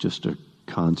just a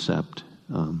concept.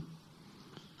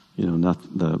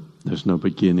 There's no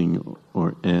beginning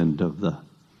or end of the.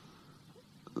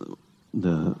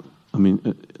 I mean,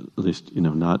 at least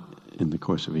not in the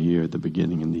course of a year. The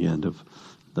beginning and the end of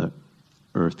the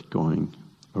Earth going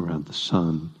around the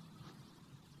sun.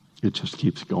 It just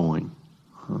keeps going.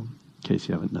 In case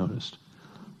you haven't noticed.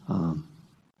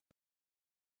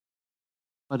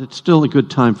 But it's still a good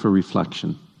time for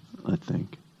reflection, I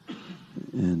think.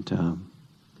 And,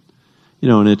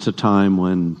 and it's a time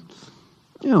when,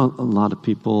 a lot of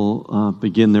people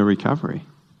begin their recovery.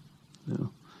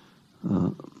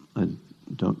 I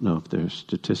don't know if there's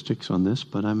statistics on this,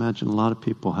 but I imagine a lot of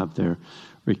people have their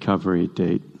recovery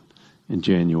date in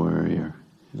January or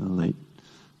late.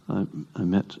 I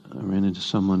ran into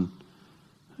someone,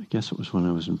 I guess it was when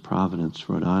I was in Providence,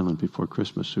 Rhode Island, before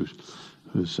Christmas,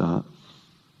 whose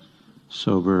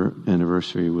sober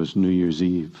anniversary was New Year's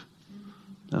Eve.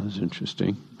 That was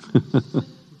interesting.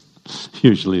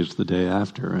 Usually it's the day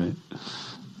after, right?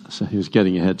 So he was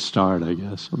getting a head start, I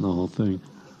guess, on the whole thing.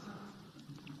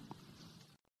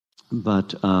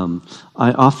 But I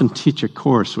often teach a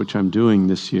course, which I'm doing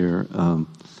this year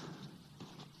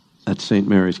at St.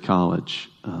 Mary's College.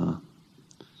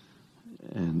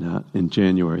 And in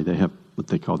January, they have what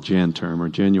they call Jan term or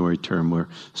January term, where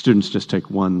students just take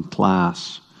one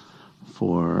class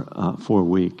for 4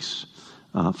 weeks,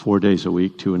 4 days a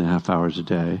week, 2.5 hours a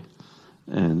day.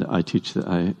 And I teach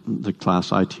the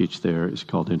class I teach there is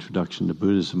called Introduction to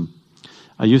Buddhism.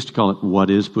 I used to call it What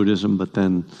is Buddhism, but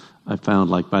then I found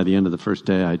like by the end of the first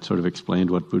day I'd sort of explained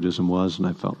what Buddhism was, and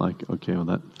I felt like, okay,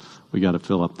 well we got to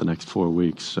fill up the next 4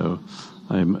 weeks, so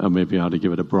I maybe ought to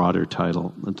give it a broader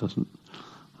title. It doesn't.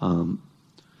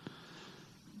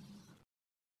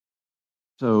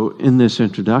 So in this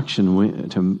introduction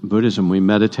to Buddhism, we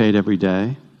meditate every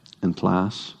day in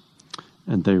class,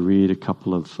 and they read a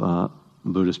couple of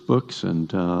Buddhist books,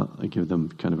 and I give them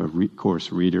kind of a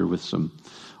course reader with some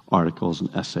articles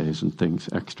and essays and things,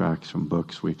 extracts from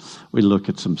books. We look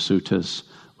at some suttas,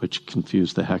 which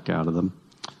confuse the heck out of them,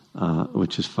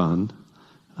 which is fun.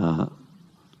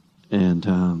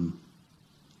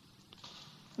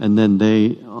 And then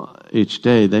each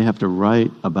day they have to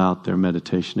write about their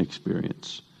meditation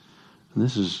experience. And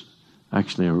this is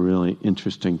actually a really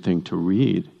interesting thing to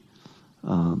read.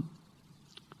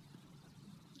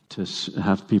 To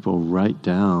have people write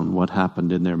down what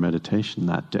happened in their meditation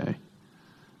that day.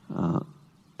 And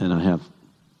I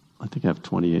think I have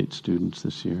 28 students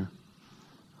this year.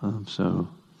 So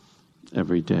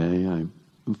every day,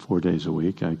 4 days a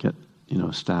week, I get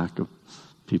a stack of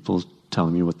people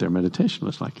telling me what their meditation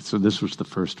was like. So this was the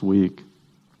first week,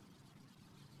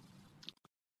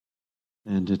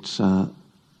 and it's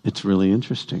really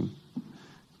interesting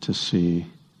to see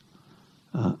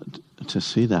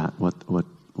that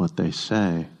what they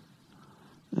say.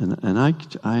 And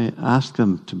I ask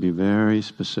them to be very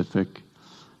specific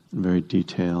and very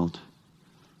detailed.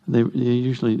 They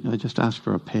usually, I just ask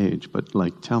for a page, but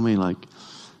tell me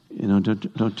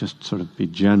don't just sort of be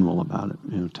general about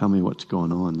it. Tell me what's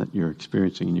going on that you're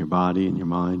experiencing in your body and your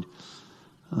mind.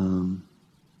 I'm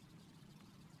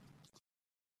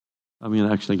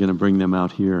actually going to bring them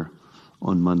out here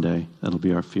on Monday. That'll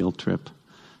be our field trip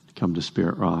to come to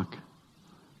Spirit Rock,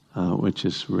 which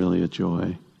is really a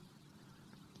joy.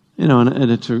 And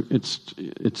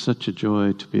it's such a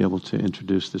joy to be able to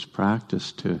introduce this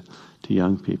practice to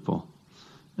young people,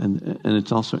 and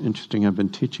it's also interesting. I've been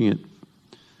teaching it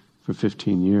for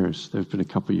 15 years. There's been a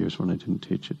couple years when I didn't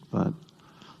teach it, but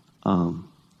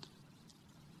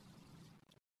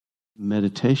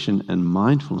meditation and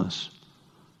mindfulness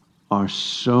are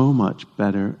so much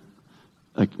better,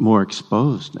 more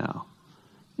exposed now.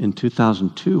 In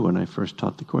 2002, when I first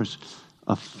taught the course,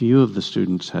 a few of the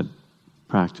students had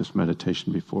practiced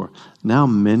meditation before. Now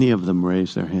many of them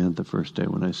raise their hand the first day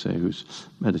when I say who's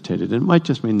meditated. And it might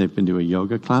just mean they've been to a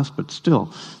yoga class, but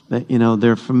still,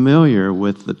 they're familiar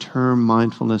with the term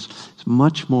mindfulness. It's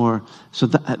much more, so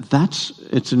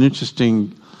it's an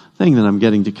interesting thing that I'm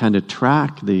getting to kind of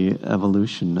track the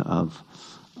evolution of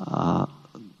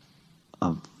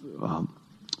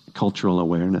cultural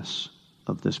awareness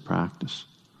of this practice.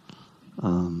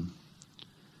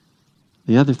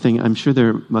 The other thing, I'm sure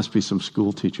there must be some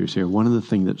school teachers here. One of the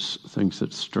things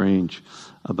that's strange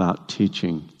about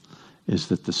teaching is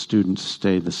that the students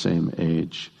stay the same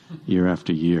age year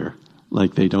after year.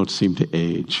 Like they don't seem to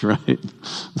age, right?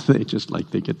 They just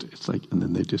and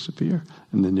then they disappear.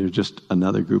 And then they're just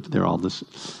another group. They're all this.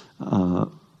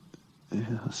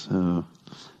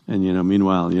 Meanwhile,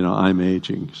 I'm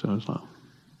aging. So it's like,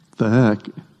 the heck?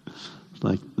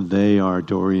 Like they are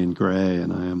Dorian Gray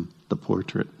and I am the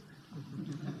portrait.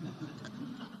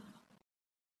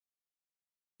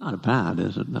 Not bad,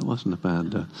 is it? That wasn't a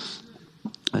bad...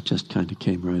 that just kind of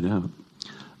came right out.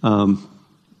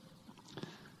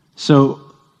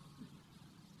 So,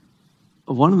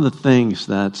 one of the things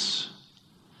that's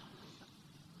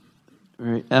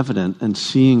very evident in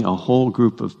seeing a whole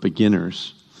group of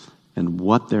beginners and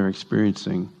what they're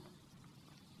experiencing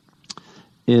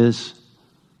is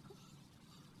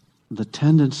the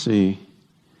tendency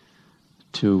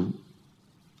to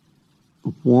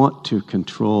want to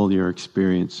control your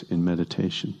experience in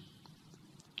meditation.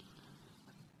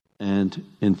 And,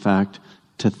 in fact,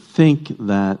 to think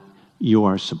that you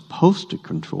are supposed to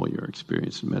control your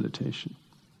experience in meditation.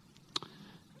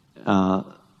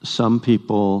 Some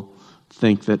people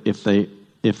think that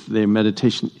if their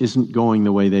meditation isn't going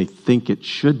the way they think it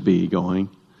should be going,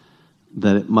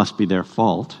 that it must be their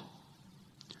fault,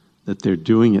 that they're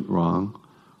doing it wrong,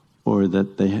 or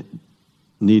that they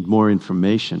need more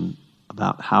information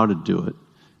about how to do it.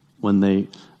 When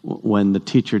the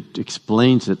teacher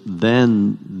explains it,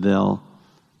 then they'll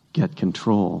get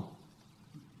control.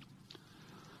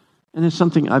 And it's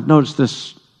something, I've noticed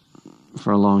this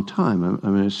for a long time. I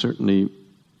mean, it certainly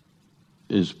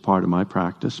is part of my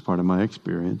practice, part of my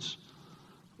experience,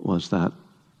 was that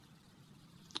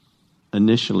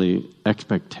initially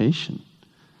expectation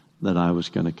that I was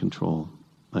going to control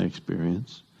my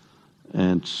experience.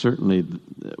 And certainly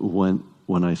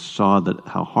when I saw that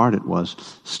how hard it was,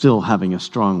 still having a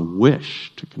strong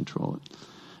wish to control it.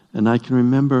 And I can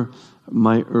remember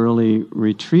my early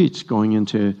retreats going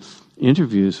into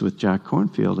interviews with Jack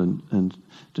Kornfield and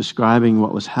describing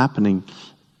what was happening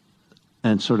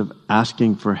and sort of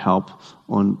asking for help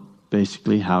on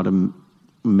basically how to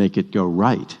make it go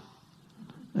right.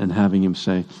 And having him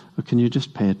say, well, can you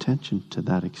just pay attention to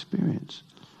that experience?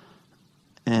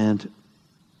 And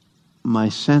my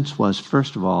sense was,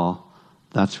 first of all,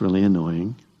 that's really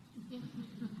annoying.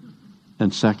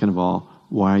 And second of all,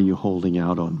 why are you holding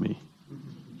out on me?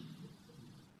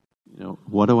 You know,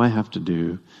 what do I have to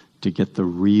do to get the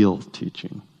real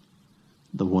teaching?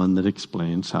 The one that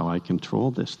explains how I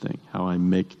control this thing, how I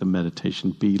make the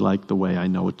meditation be like the way I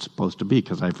know it's supposed to be,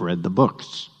 because I've read the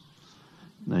books.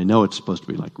 And I know it's supposed to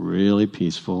be like really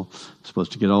peaceful. It's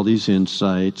supposed to get all these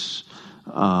insights.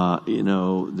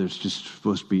 There's just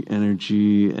supposed to be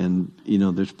energy, and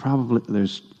there's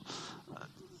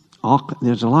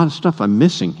a lot of stuff I'm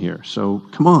missing here. So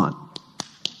come on,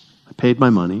 I paid my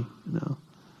money.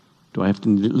 Do I have to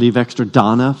leave extra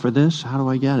dana for this? How do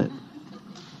I get it?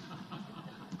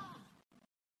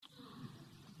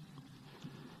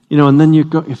 And then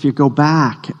if you go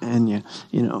back and you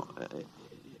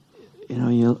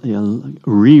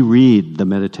reread the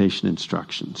meditation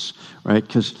instructions, right?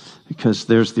 Because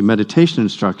there's the meditation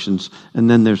instructions, and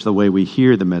then there's the way we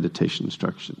hear the meditation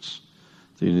instructions.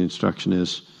 The instruction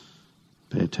is,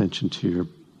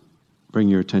 bring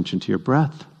your attention to your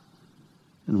breath.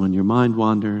 And when your mind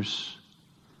wanders,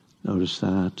 notice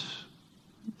that,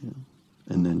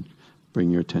 and then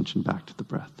bring your attention back to the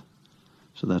breath.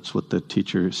 So that's what the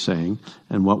teacher is saying.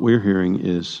 And what we're hearing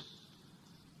is,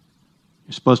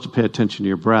 you're supposed to pay attention to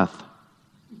your breath.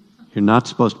 You're not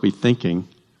supposed to be thinking.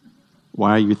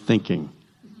 Why are you thinking?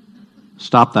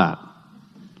 Stop that.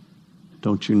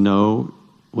 Don't you know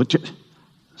what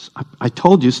I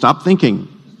told you, stop thinking.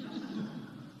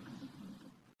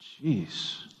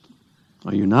 Jeez.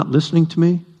 Are you not listening to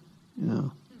me?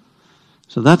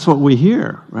 So that's what we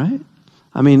hear, right?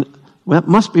 I mean, that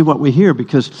must be what we hear,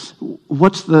 because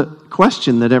what's the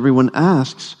question that everyone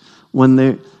asks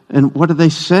and what do they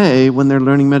say when they're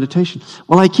learning meditation?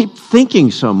 Well, I keep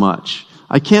thinking so much.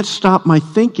 I can't stop my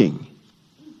thinking.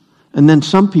 And then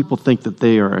some people think that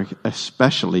they are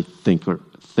especially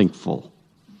thinkful.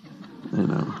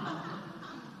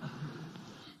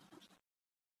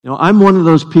 I'm one of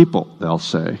those people, they'll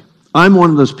say. I'm one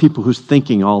of those people who's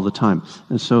thinking all the time.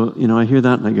 And so, I hear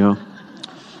that and I go,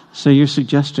 so you're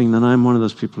suggesting that I'm one of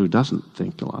those people who doesn't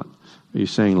think a lot. Are you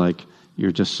saying like,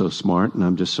 you're just so smart and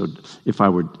I'm just so,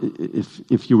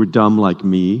 if you were dumb like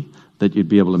me, that you'd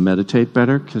be able to meditate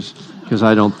better because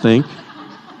I don't think?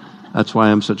 That's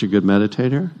why I'm such a good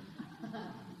meditator?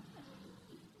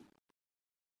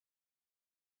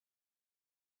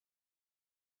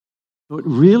 It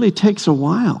really takes a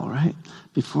while, right,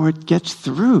 before it gets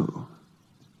through.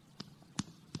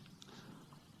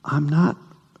 I'm not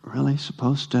really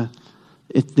supposed to...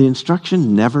 the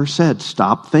instruction never said,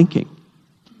 stop thinking.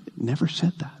 It never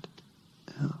said that.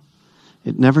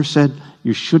 It never said,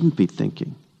 you shouldn't be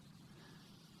thinking.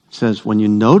 It says, when you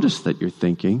notice that you're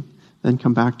thinking, then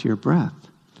come back to your breath.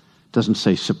 It doesn't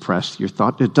say suppress your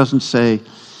thought. It doesn't say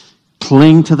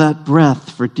cling to that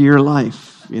breath for dear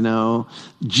life.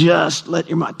 Just let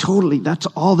your mind, totally, that's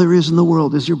all there is in the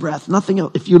world is your breath. Nothing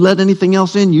else. If you let anything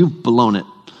else in, you've blown it.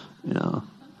 It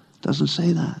doesn't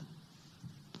say that.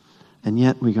 And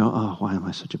yet we go, oh, why am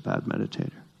I such a bad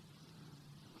meditator?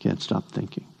 Can't stop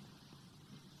thinking.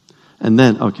 And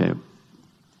then, okay,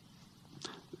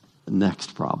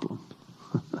 next problem.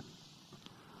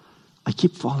 I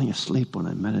keep falling asleep when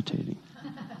I'm meditating.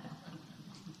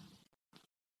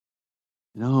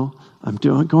 I'm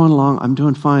going along, I'm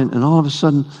doing fine, and all of a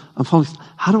sudden, I'm falling.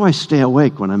 How do I stay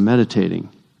awake when I'm meditating?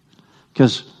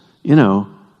 Because, I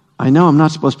know I'm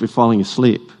not supposed to be falling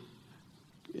asleep.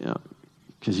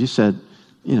 Because you said,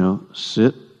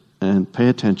 sit and pay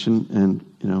attention, and,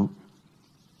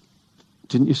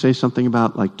 didn't you say something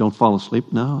about, like, don't fall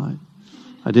asleep? No,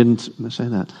 I didn't say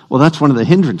that. Well, that's one of the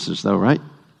hindrances, though, right?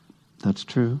 That's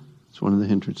true. It's one of the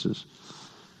hindrances.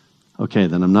 Okay,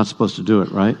 then I'm not supposed to do it,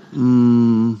 right?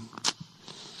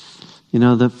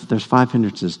 There's 5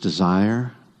 hindrances: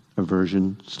 desire,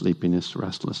 aversion, sleepiness,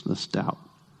 restlessness, doubt.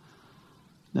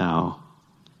 Now,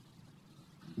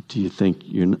 do you think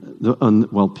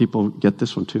well, people get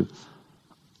this one too.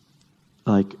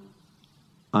 Like, if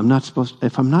I'm not supposed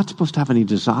to have any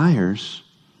desires,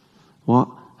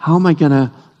 well, how am I going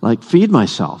to, feed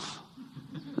myself?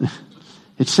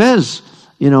 It says,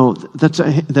 that's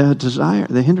the desire,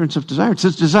 the hindrance of desire. It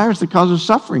says desire is the cause of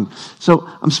suffering. So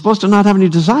I'm supposed to not have any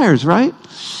desires, right?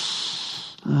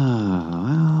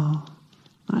 Well,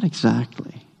 not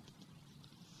exactly.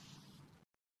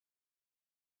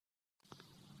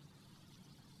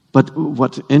 But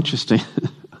what's interesting,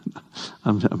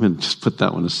 I'm going to just put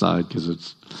that one aside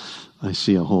because I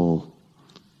see a whole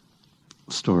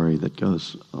story that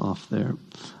goes off there.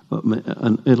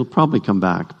 And it'll probably come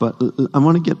back. But I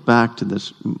want to get back to this.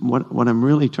 What I'm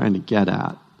really trying to get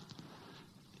at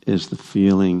is the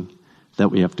feeling that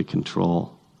we have to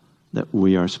control, that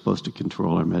we are supposed to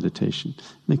control our meditation.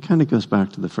 And it kind of goes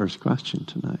back to the first question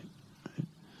tonight. Right?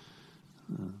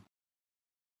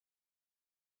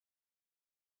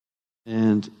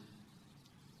 And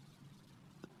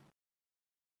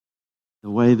the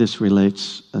way this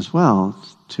relates as well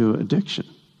to addiction,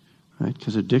 right?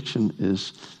 Because addiction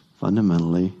is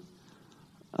fundamentally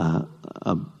a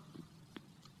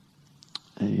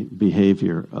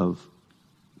behavior of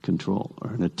control,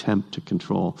 or an attempt to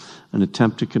control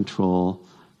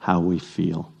how we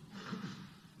feel.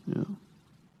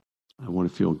 I want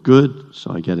to feel good,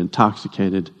 so I get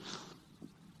intoxicated.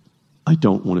 I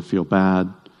don't want to feel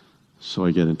bad, so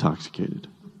I get intoxicated.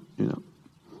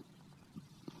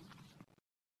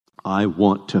 I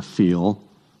want to feel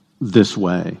this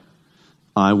way.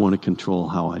 I want to control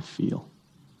how I feel.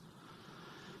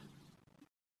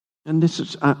 And this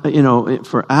is,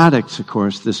 for addicts, of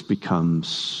course, this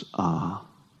becomes, an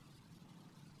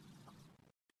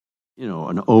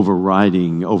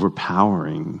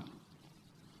overpowering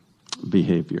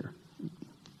behavior.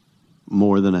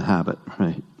 More than a habit,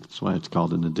 right? That's why it's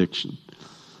called an addiction.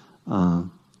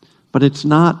 But it's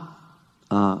not,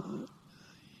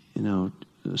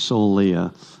 solely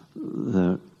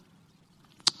the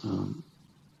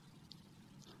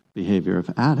behavior of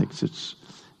addicts.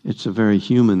 It's a very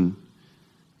human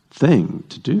thing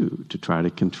to do, to try to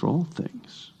control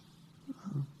things.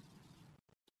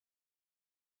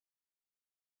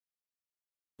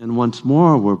 And once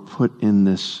more, we're put in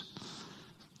this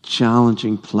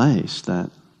challenging place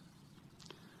that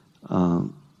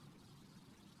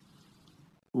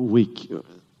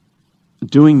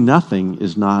doing nothing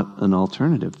is not an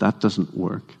alternative. That doesn't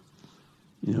work.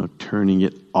 Turning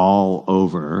it all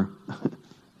over,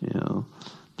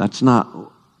 that's not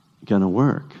going to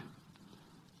work.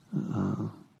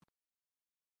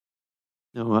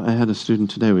 I had a student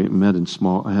today. We met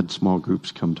I had small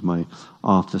groups come to my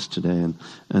office today,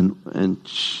 and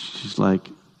she's like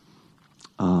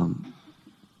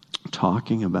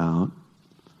talking about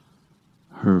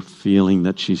her feeling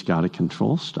that she's got to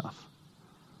control stuff,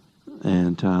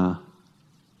 and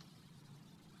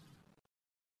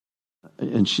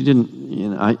she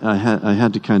didn't. I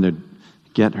had to kind of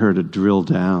get her to drill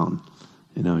down.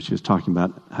 She was talking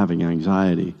about having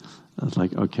anxiety. I was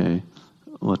like, okay,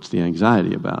 what's the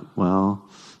anxiety about? Well,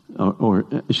 or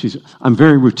I'm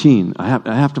very routine. I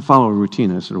have to follow a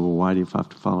routine. I said, well, why do you have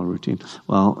to follow a routine?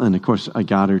 Well, and of course, I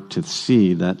got her to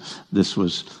see that this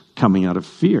was coming out of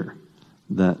fear,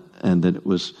 that it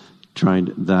was trying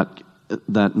to,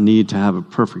 that need to have a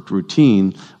perfect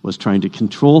routine was trying to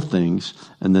control things,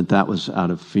 and that was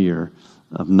out of fear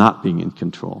of not being in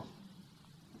control.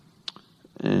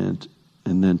 And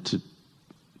then to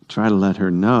try to let her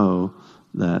know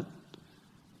that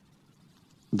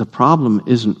the problem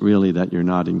isn't really that you're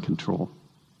not in control,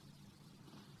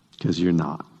 because you're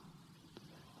not.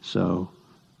 So,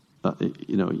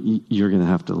 you're going to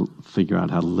have to figure out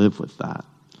how to live with that.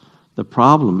 The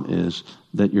problem is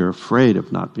that you're afraid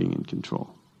of not being in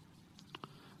control.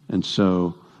 And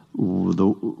so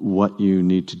what you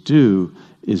need to do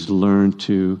is learn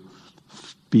to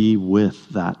be with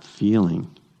that feeling.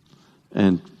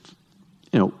 And,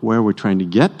 where we're trying to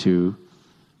get to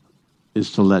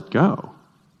is to let go.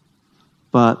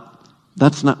 But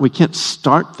that's not, we can't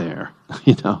start there,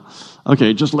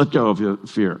 Okay, just let go of your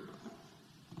fear.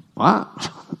 What?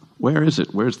 Where is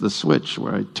it? Where's the switch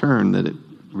where I turn that it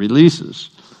releases?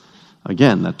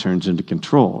 Again, that turns into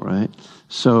control, right?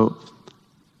 So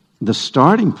the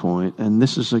starting point, and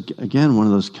this is, again, one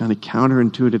of those kind of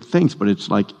counterintuitive things, but it's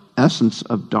like essence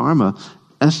of Dharma,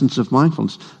 essence of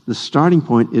mindfulness. The starting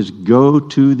point is go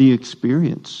to the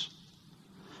experience.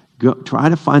 Try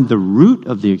to find the root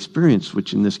of the experience,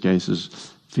 which in this case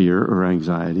is fear or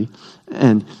anxiety,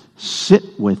 and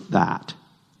sit with that.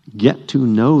 Get to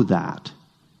know that.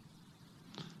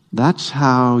 That's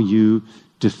how you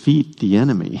defeat the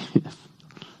enemy. If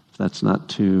that's not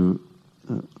too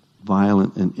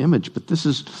violent an image, but this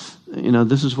is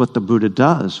what the Buddha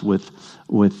does with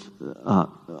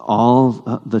all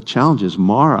the challenges.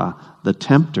 Mara, the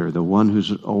tempter, the one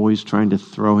who's always trying to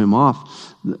throw him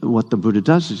off. What the Buddha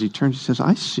does is he turns, he says,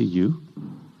 "I see you,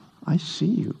 I see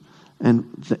you," and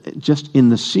just in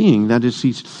the seeing, that is,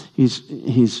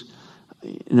 he's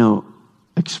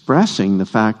expressing the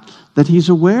fact that he's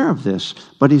aware of this,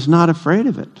 but he's not afraid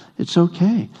of it. It's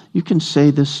okay. You can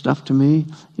say this stuff to me.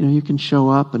 You can show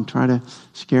up and try to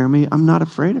scare me. I'm not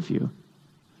afraid of you.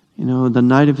 The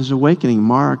night of his awakening,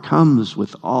 Mara comes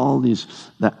with all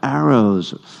the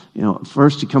arrows.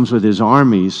 First he comes with his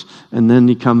armies, and then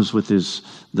he comes with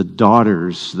the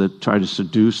daughters that try to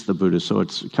seduce the Buddha. So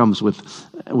it comes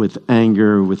with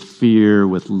anger, with fear,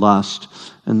 with lust.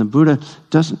 And the Buddha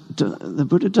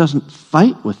doesn't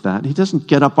fight with that. He doesn't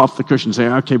get up off the cushion and say,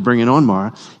 "Okay, bring it on,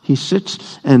 Mara." He sits,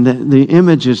 and the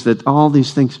image is that all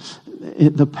these things,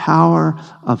 the power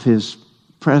of his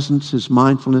presence, his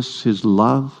mindfulness, his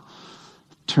love,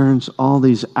 turns all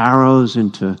these arrows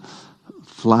into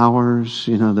flowers,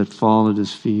 that fall at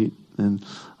his feet, and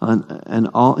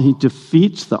all. He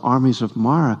defeats the armies of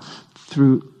Mara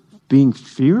through being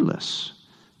fearless,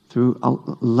 through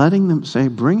letting them say,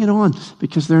 "Bring it on,"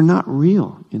 because they're not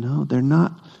real. They're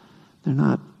not.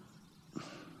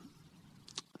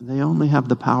 They only have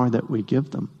the power that we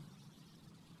give them.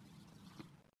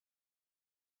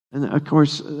 And of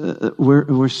course,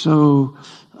 we're so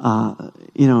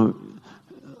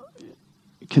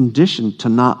conditioned to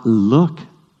not look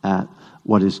at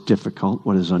what is difficult,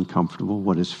 what is uncomfortable,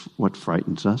 what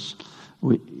frightens us.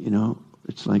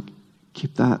 It's like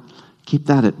keep that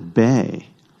at bay.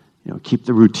 Keep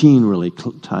the routine really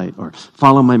tight, or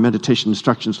follow my meditation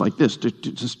instructions like this.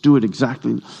 Just do it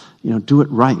exactly. Do it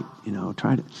right.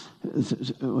 Try to.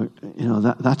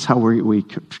 That's how we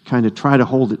kind of try to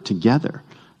hold it together.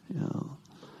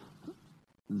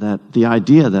 That the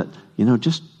idea that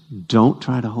just don't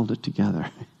try to hold it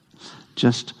together.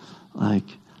 Just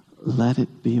let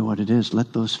it be what it is.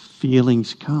 Let those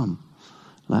feelings come.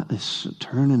 Let this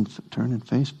turn and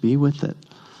face. Be with it.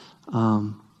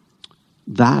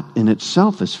 That in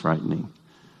itself is frightening.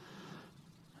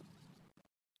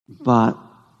 But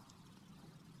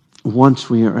once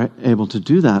we are able to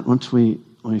do that, once we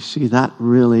see that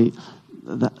really,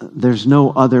 there's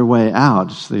no other way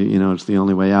out. It's the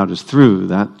only way out is through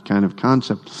that kind of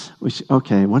concept. We see,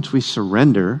 okay, once we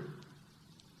surrender,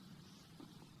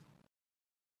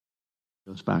 it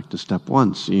goes back to step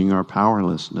one, seeing our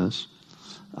powerlessness.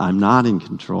 I'm not in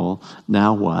control.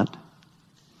 Now what?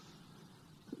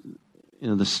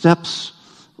 The steps,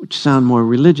 which sound more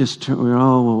religious,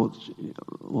 well,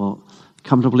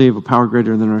 come to believe a power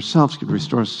greater than ourselves could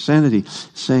restore sanity.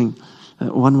 Saying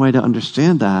one way to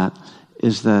understand that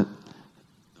is that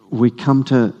we come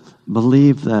to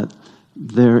believe that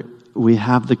we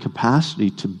have the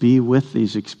capacity to be with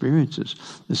these experiences.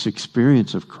 This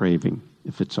experience of craving,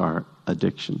 if it's our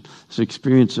addiction. This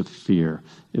experience of fear,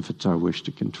 if it's our wish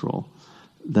to control.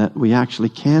 That we actually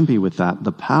can be with that.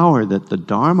 The power that the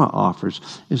Dharma offers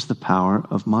is the power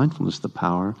of mindfulness, the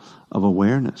power of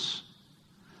awareness.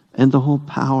 And the whole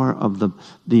power of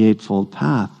the Eightfold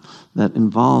Path that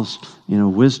involves,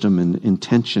 wisdom and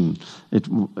intention,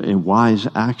 a wise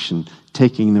action,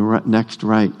 taking the next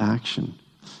right action,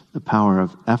 the power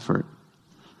of effort,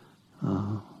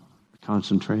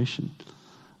 concentration.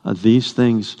 These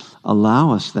things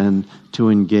allow us then to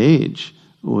engage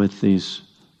with these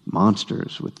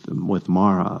monsters, with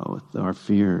Mara, with our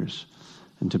fears,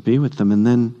 and to be with them. And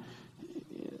then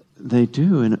they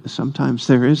do, and sometimes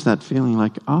there is that feeling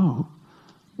like, oh,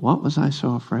 what was I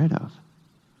so afraid of?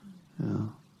 You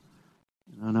know?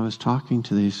 And I was talking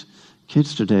to these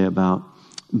kids today about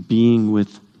being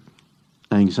with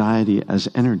anxiety as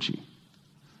energy.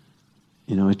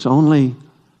 You know, it's only,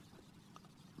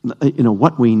 you know,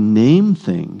 what we name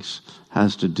things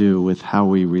has to do with how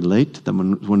we relate to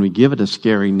them. When we give it a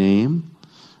scary name,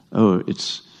 oh,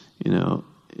 it's, you know,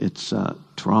 it's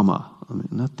trauma. I mean,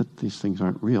 not that these things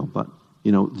aren't real, but,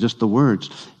 you know, just the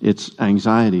words. It's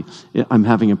anxiety. I'm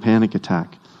having a panic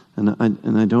attack. And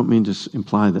I don't mean to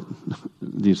imply that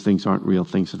these things aren't real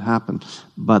things that happen,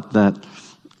 but that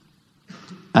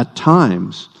at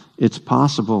times it's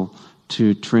possible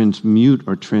to transmute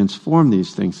or transform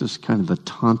these things. This is kind of the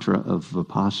tantra of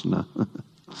Vipassana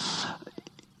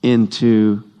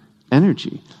into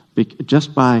energy.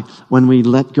 Just by when we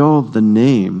let go of the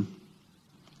name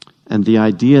and the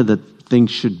idea that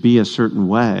things should be a certain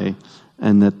way,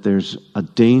 and that there's a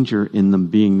danger in them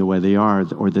being the way they are,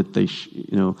 or that they,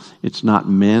 you know, it's not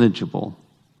manageable.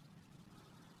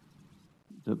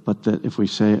 But that if we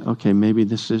say, okay, maybe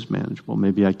this is manageable,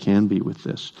 maybe I can be with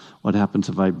this. What happens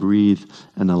if I breathe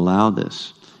and allow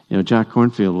this? You know, Jack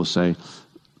Kornfield will say,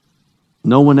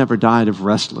 no one ever died of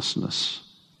restlessness.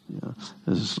 You know,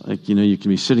 it's like, you know, you can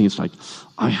be sitting, it's like,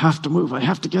 I have to move, I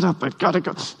have to get up, I've got to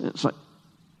go. It's like,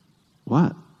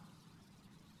 what?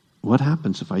 What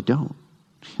happens if I don't?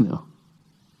 You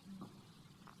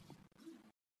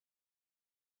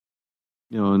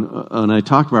know, and I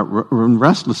talk about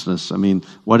restlessness. I mean,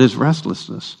 what is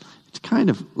restlessness? It's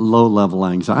kind of low-level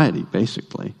anxiety,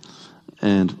 basically.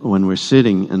 And when we're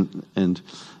sitting and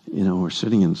you know, we're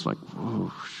sitting and it's like,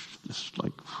 whoa, this is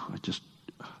like, I just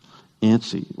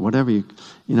antsy, whatever you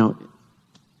know,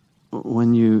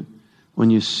 when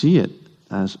you see it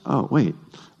as, oh, wait,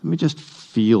 let me just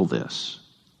feel this.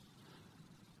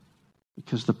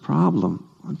 Because the problem,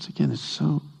 once again, is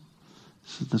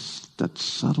that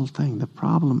subtle thing. The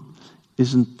problem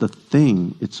isn't the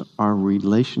thing, it's our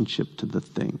relationship to the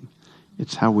thing.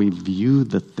 It's how we view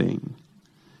the thing.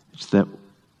 It's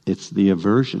the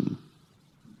aversion.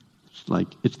 It's like,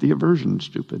 it's the aversion,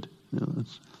 stupid. You know,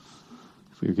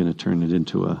 if we were going to turn it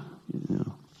into a, you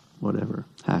know, whatever,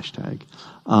 hashtag.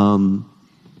 I'll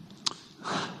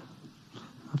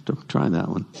have to try that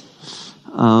one.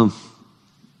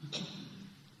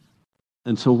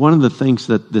 And so one of the things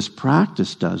that this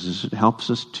practice does is it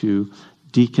helps us to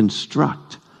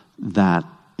deconstruct that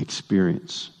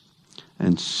experience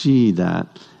and see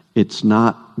that it's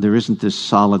not, there isn't this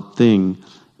solid thing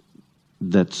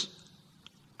that's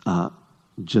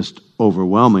just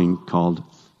overwhelming called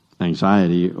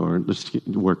anxiety, or let's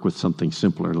work with something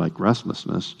simpler like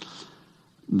restlessness,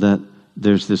 that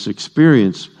there's this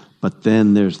experience, but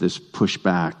then there's this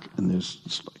pushback and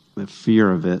there's like the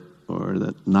fear of it, or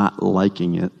that not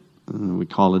liking it. And we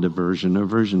call it aversion.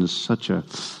 Aversion is such a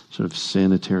sort of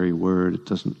sanitary word. It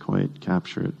doesn't quite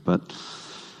capture it. But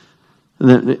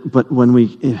when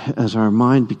we, as our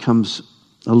mind becomes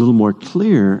a little more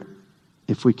clear,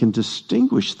 if we can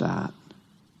distinguish that,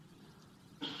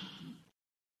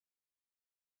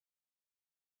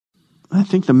 I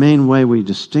think the main way we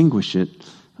distinguish it,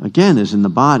 again, is in the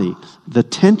body. The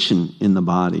tension in the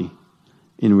body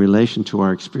in relation to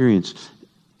our experience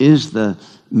is the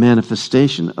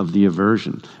manifestation of the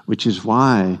aversion, which is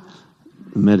why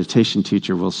the meditation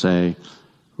teacher will say,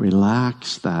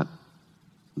 relax that,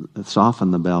 soften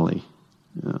the belly.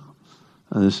 You know,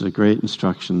 this is a great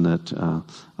instruction that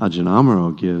Ajahn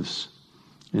Amaro gives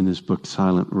in his book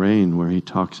Silent Rain, where he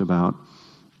talks about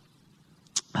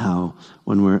how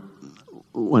when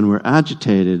we're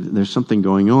agitated, there's something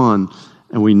going on,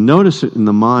 and we notice it in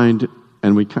the mind,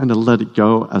 and we kind of let it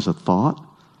go as a thought.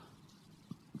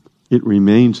 It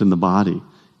remains in the body.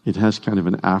 It has kind of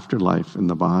an afterlife in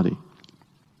the body.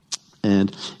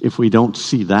 And if we don't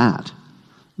see that,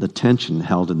 the tension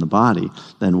held in the body,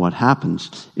 then what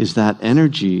happens is that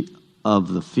energy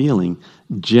of the feeling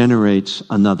generates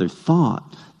another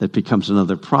thought that becomes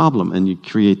another problem, and you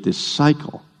create this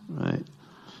cycle, right?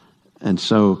 And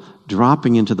so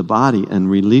dropping into the body and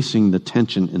releasing the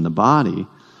tension in the body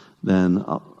then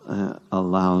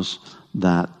allows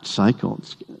that cycle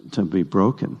to be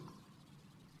broken.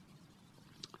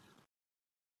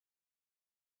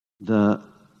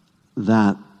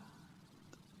 That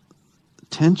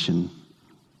tension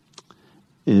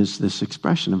is this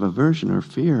expression of aversion or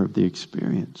fear of the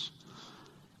experience.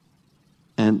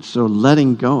 And so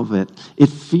letting go of it, it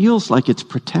feels like it's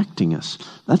protecting us.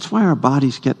 That's why our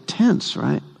bodies get tense,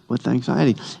 right, with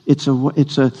anxiety. It's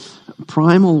a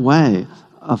primal way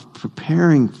of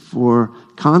preparing for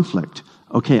conflict,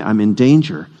 okay, I'm in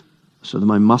danger, so that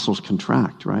my muscles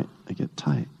contract, right? I get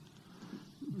tight.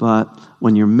 But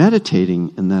when you're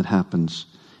meditating and that happens,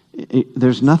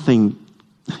 there's nothing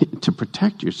to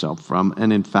protect yourself from,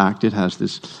 and in fact, it has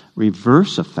this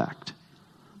reverse effect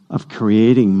of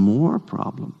creating more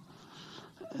problem.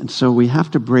 And so we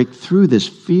have to break through this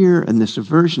fear and this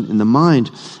aversion in the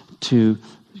mind to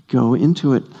go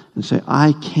into it and say,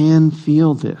 I can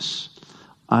feel this.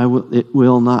 It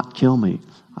will not kill me.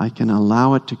 I can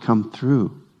allow it to come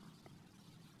through.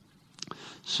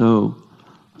 So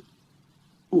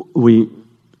we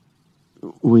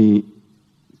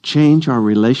change our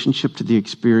relationship to the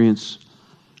experience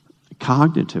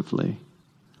cognitively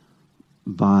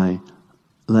by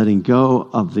letting go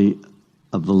of the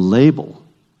label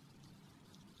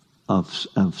of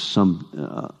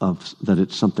that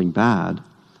it's something bad,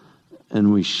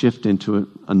 and we shift into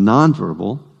a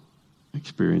nonverbal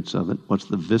experience of it. What's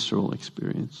the visceral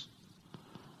experience?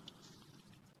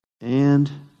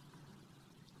 And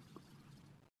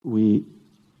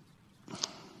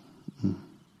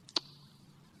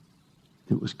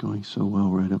it was going so well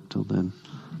right up till then.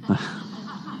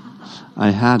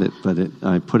 I had it, but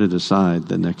I put it aside,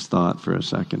 the next thought, for a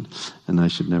second, and I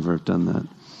should never have done that.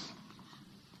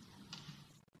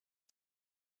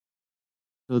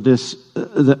 So this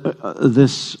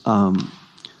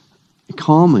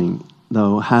calming,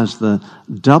 though, has the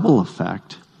double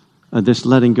effect. This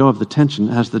letting go of the tension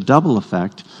has the double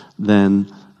effect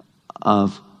then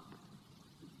of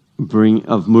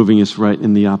moving us right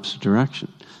in the opposite direction.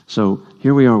 So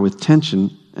here we are with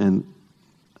tension and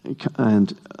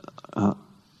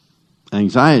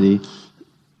anxiety.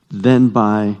 Then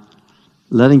by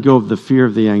letting go of the fear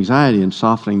of the anxiety and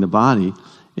softening the body,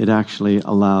 it actually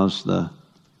allows the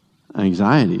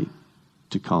anxiety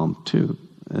to calm too,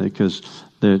 because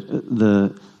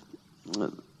the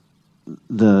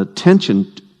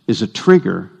tension is a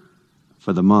trigger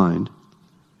for the mind,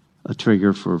 a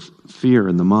trigger for fear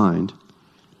in the mind.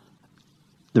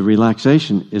 The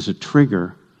relaxation is a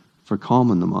trigger for calm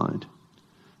in the mind.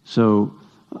 So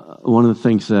one of the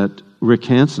things that Rick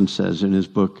Hansen says in his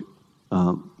book,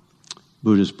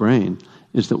 Buddha's Brain,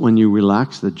 is that when you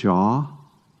relax the jaw,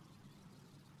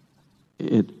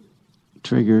 it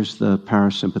triggers the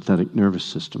parasympathetic nervous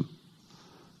system.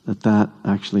 That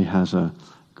actually has a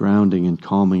grounding and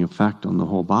calming effect on the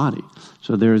whole body.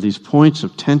 So there are these points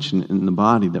of tension in the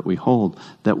body that we hold,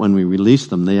 that when we release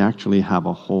them, they actually have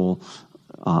a whole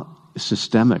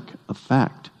systemic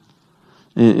effect.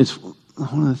 And it's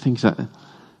one of the things that,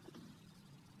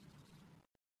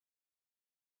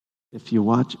 if you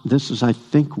watch, this is, I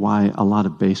think, why a lot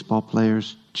of baseball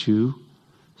players chew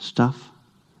stuff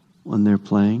when they're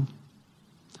playing.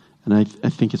 And I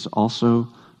think it's also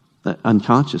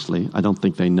unconsciously, I don't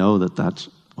think they know that that's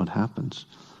what happens.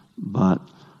 But,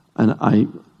 and I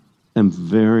am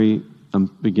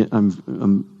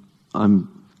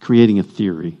I'm creating a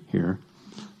theory here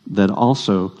that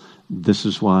also, this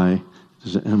is why,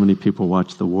 how many people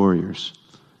watch The Warriors?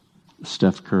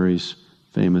 Steph Curry's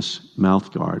famous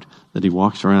mouth guard, that he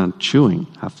walks around chewing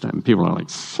half the time. People are like,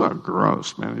 so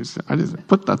gross, man. I just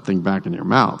put that thing back in your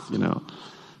mouth,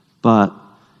 But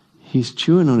he's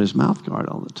chewing on his mouth guard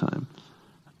all the time.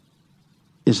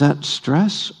 Is that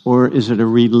stress, or is it a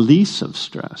release of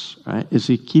stress, right? Is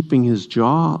he keeping his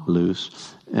jaw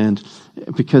loose? And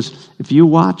because if you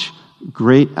watch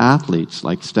great athletes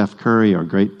like Steph Curry or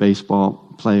great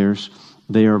baseball players,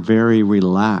 they are very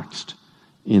relaxed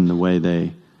in the way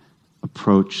they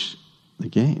approach the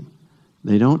game.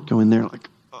 They don't go in there like,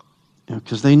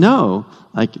 because they know,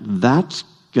 like, that's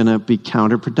going to be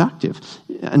counterproductive.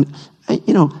 And,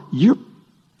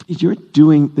 you're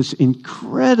doing this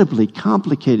incredibly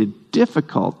complicated,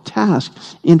 difficult task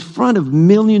in front of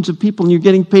millions of people, and you're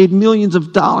getting paid millions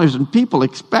of dollars, and people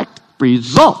expect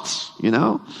results,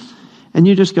 And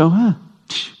you just go,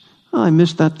 I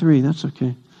missed that 3. That's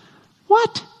okay.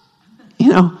 What?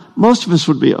 Most of us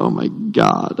would be, oh my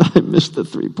God, I missed the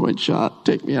 3-point shot.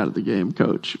 Take me out of the game,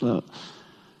 coach.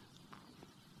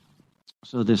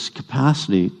 So this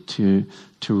capacity to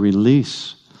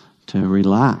release, to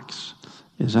relax,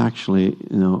 is actually,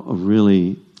 a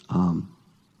really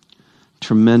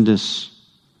tremendous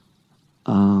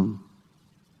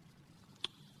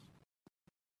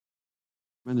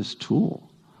tremendous tool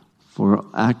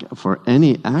for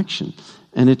any action,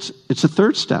 and it's a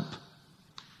third step.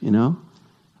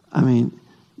 I mean,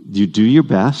 you do your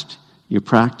best, you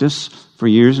practice for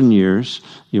years and years,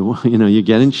 you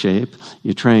get in shape,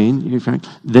 you train,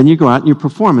 then you go out and you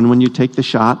perform, and when you take the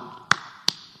shot,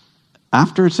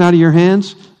 after it's out of your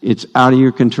hands, it's out of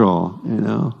your control,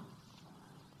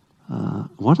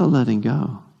 What a letting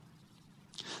go.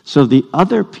 So the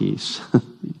other piece,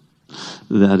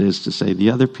 that is to say,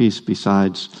 the other piece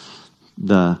besides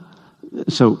I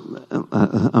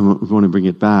want to bring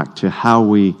it back to how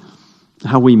we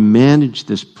manage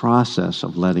this process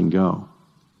of letting go.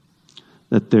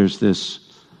 That there's this,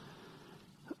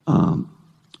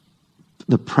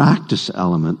 the practice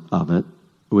element of it,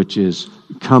 which is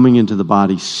coming into the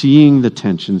body, seeing the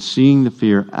tension, seeing the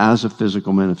fear as a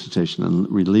physical manifestation and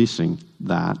releasing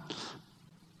that,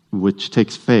 which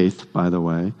takes faith, by the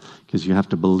way, because you have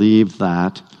to believe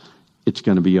that it's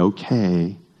going to be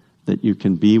okay, that you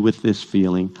can be with this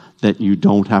feeling, that you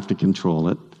don't have to control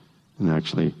it. And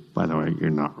actually, by the way, you're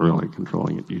not really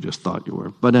controlling it. You just thought you were.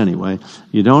 But anyway,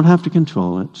 you don't have to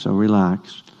control it, so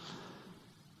relax.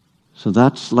 So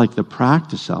that's like the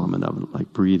practice element of it,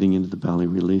 like breathing into the belly,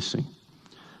 releasing.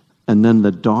 And then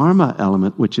the Dharma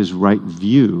element, which is right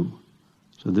view.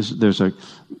 So there's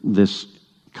this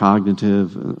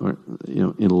cognitive or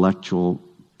intellectual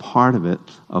part of it,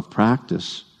 of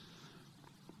practice,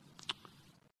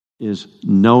 is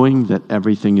knowing that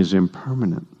everything is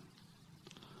impermanent.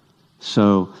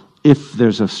 So if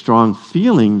there's a strong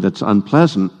feeling that's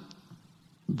unpleasant,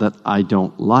 that I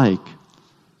don't like,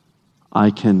 I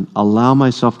can allow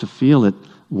myself to feel it.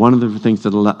 One of the things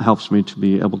that helps me to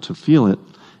be able to feel it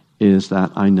is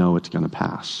that I know it's going to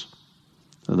pass.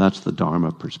 So that's the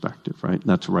Dharma perspective, right?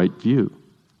 That's right view.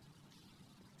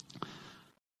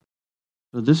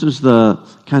 So this is the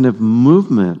kind of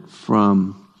movement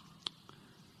from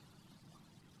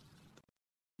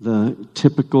the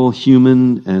typical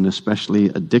human and especially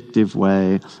addictive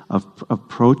way of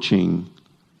approaching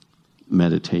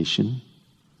meditation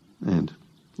and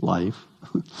life,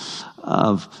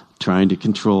 of trying to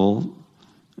control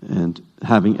and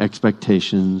having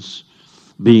expectations,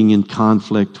 being in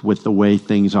conflict with the way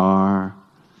things are,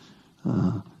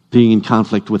 being in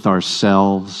conflict with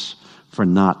ourselves for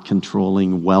not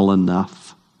controlling well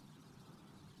enough.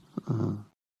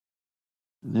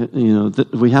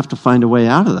 We have to find a way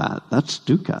out of that. That's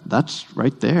dukkha. That's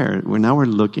right there. We're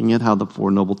looking at how the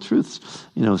Four Noble Truths,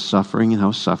 suffering and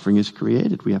how suffering is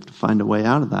created. We have to find a way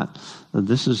out of that.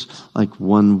 This is like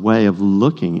one way of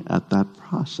looking at that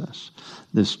process.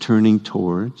 This turning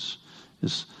towards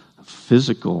this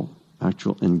physical,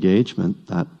 actual engagement,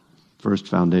 that first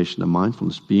foundation of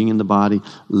mindfulness, being in the body,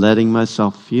 letting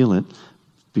myself feel it.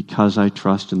 Because I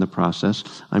trust in the process,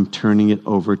 I'm turning it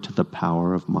over to the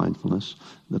power of mindfulness,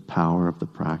 the power of the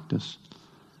practice,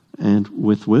 and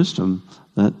with wisdom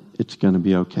that it's going to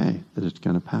be okay, that it's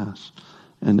going to pass.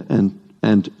 And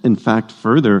in fact,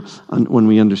 further, when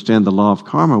we understand the law of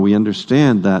karma, we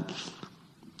understand that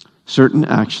certain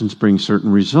actions bring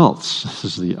certain results. This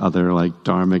is the other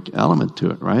dharmic element to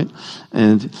it, right?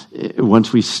 And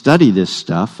once we study this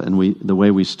stuff, and the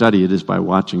way we study it is by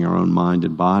watching our own mind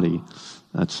and body.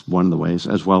 That's one of the ways,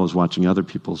 as well as watching other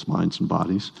people's minds and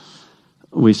bodies.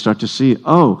 We start to see,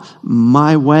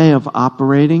 my way of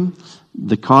operating,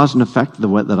 the cause and effect, the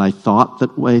way that I thought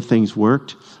that way things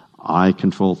worked, I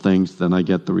control things, then I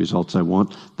get the results I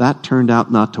want. That turned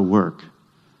out not to work.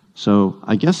 So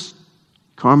I guess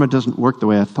karma doesn't work the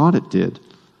way I thought it did.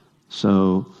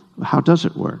 So how does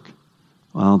it work?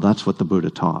 Well, that's what the Buddha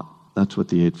taught. That's what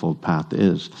the Eightfold Path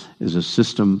is a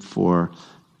system for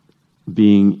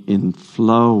being in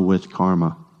flow with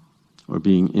karma, or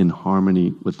being in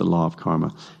harmony with the law of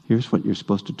karma. Here's what you're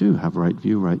supposed to do. Have right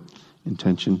view, right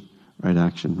intention, right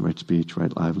action, right speech,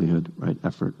 right livelihood, right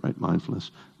effort, right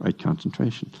mindfulness, right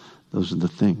concentration. Those are the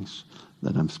things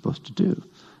that I'm supposed to do,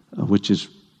 which is,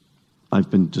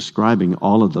 I've been describing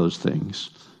all of those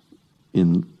things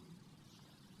in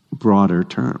broader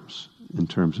terms, in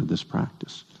terms of this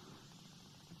practice.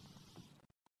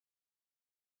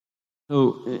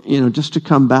 So, just to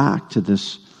come back to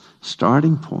this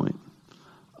starting point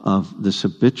of this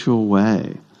habitual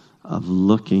way of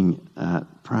looking at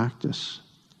practice,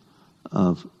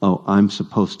 of, I'm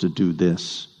supposed to do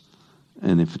this.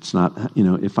 And if it's not,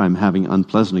 if I'm having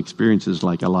unpleasant experiences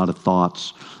like a lot of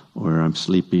thoughts, or I'm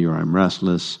sleepy, or I'm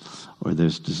restless, or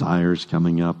there's desires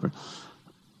coming up, or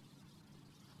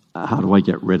how do I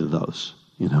get rid of those?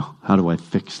 How do I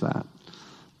fix that?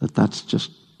 That's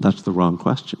the wrong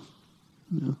question.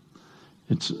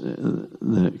 It's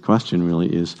the question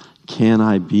really is, can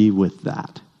I be with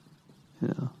that?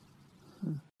 And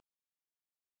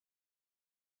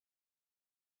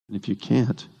if you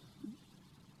can't,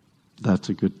 that's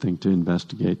a good thing to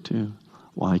investigate too.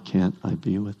 Why can't I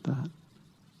be with that?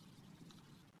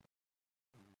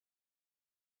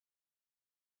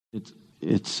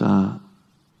 It's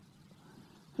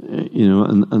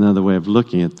another way of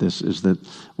looking at this is that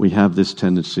we have this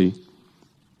tendency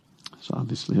It's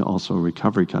obviously also a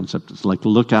recovery concept. It's like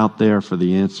look out there for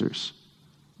the answers.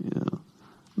 You know,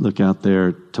 look out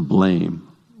there to blame,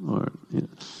 or you know,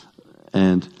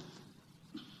 and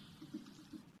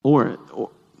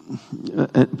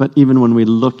but even when we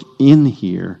look in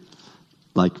here,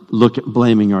 like look at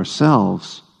blaming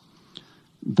ourselves,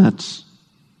 that's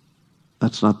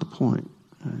not the point.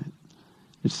 Right?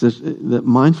 It's this, that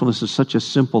mindfulness is such a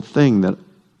simple thing that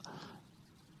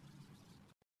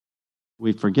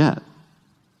we forget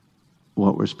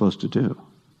what we're supposed to do.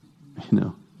 You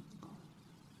know,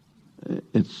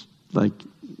 it's like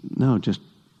no, just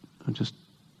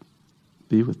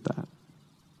be with that.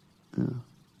 Yeah.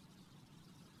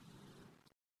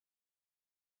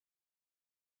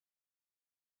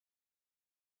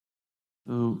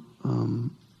 So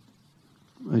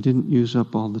I didn't use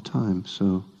up all the time.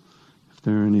 So if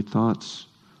there are any thoughts,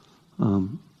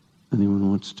 anyone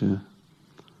wants to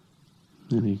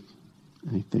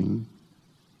anything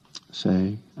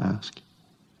say, ask.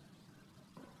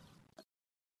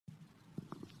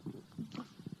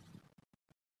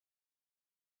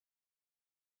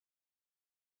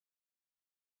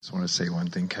 Just want to say one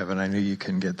thing, Kevin. I knew you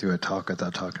couldn't get through a talk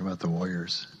without talking about the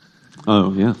Warriors.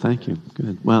 Oh, yeah, thank you.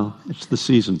 Good. Well, it's the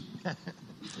season.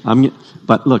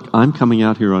 But look, I'm coming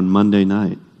out here on Monday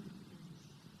night.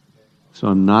 So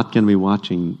I'm not going to be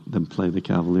watching them play the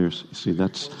Cavaliers. You see,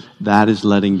 that is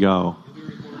letting go.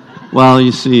 Well,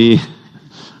 you see,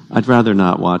 I'd rather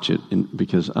not watch it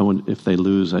because if they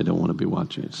lose, I don't want to be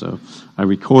watching it. So I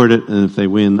record it, and if they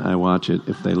win, I watch it.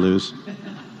 If they lose.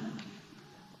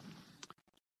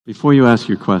 Before you ask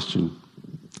your question,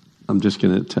 I'm just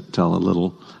going to tell a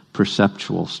little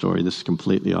perceptual story. This is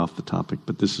completely off the topic,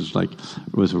 but this is it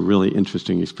was a really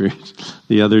interesting experience.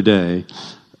 The other day,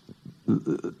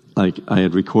 I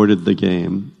had recorded the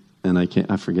game, and I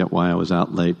forget why I was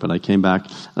out late, but I came back,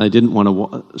 and I didn't want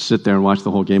to sit there and watch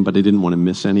the whole game, but I didn't want to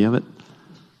miss any of it.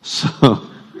 So,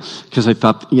 because I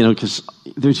thought, because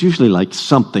there's usually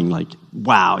something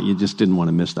wow, you just didn't want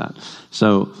to miss that.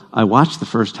 So I watched the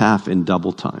first half in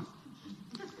double time.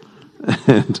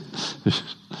 And,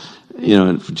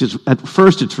 just at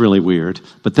first it's really weird,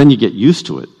 but then you get used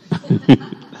to it.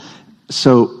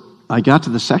 So I got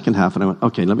to the second half, and I went,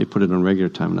 okay, let me put it on regular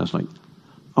time. And I was like,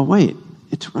 oh, wait,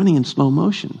 it's running in slow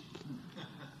motion.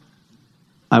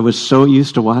 I was so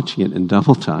used to watching it in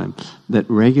double time that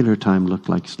regular time looked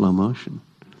like slow motion.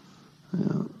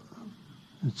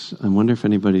 I wonder if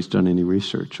anybody's done any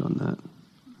research on that.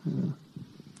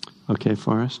 Okay,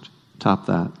 Forrest, top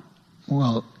that.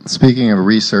 Well, speaking of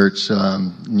research,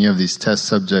 you have these test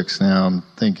subjects now. I'm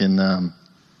thinking, the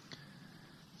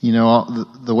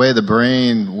way the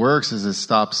brain works is it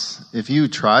stops. If you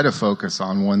try to focus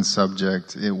on one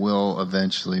subject, it will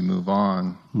eventually move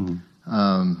on.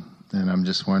 And I'm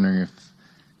just wondering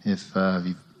if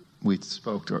we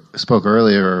spoke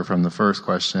earlier from the first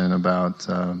question about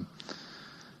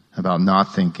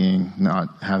not thinking, not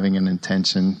having an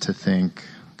intention to think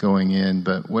going in,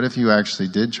 but what if you actually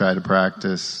did try to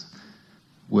practice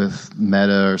with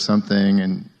metta or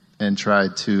something and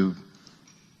tried to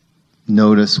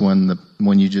notice when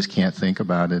you just can't think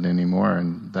about it anymore,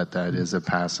 and that is a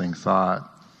passing thought,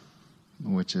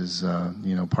 which is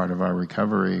part of our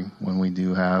recovery when we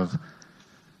do have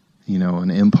an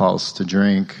impulse to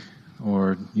drink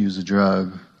or use a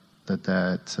drug,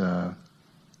 that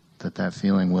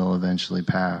feeling will eventually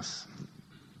pass.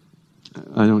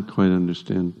 I don't quite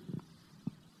understand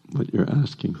what you're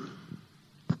asking.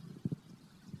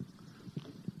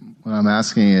 What I'm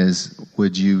asking is,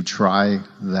 would you try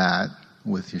that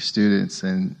with your students,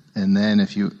 and then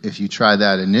if you try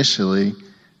that initially,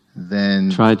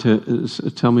 then try to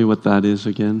tell me what that is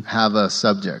again. Have a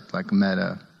subject like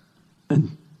metta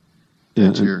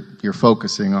that you're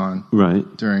focusing on right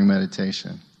during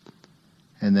meditation,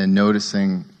 and then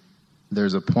noticing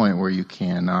there's a point where you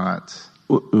cannot.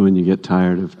 When you get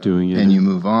tired of doing it, and you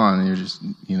move on, and you're just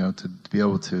to be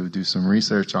able to do some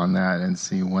research on that and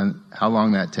see how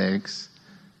long that takes,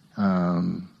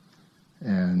 and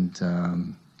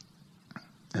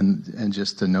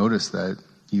just to notice that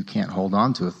you can't hold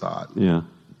on to a thought. Yeah.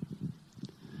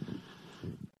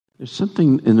 There's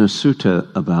something in a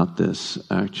sutta about this,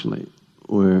 actually,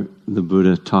 where the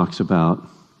Buddha talks about,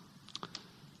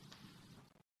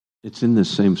 it's in this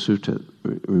same sutta,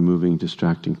 removing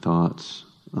distracting thoughts.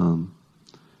 And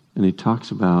he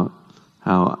talks about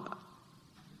how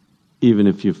even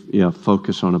if you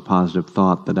focus on a positive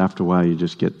thought, that after a while you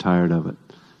just get tired of it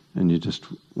and you just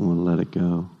want to let it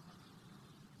go.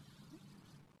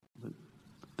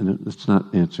 And it's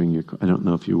not answering your. I don't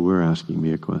know if you were asking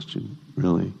me a question,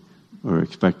 really, or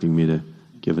expecting me to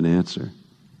give an answer.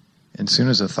 And as soon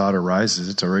as a thought arises,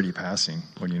 it's already passing.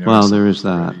 When you know. Well, there is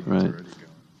that, right?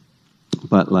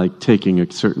 But like taking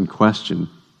a certain question,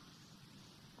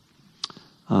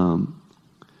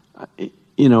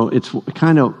 it's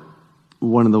kind of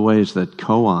one of the ways that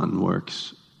koan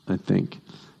works, I think,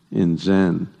 in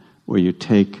Zen, where you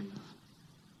take,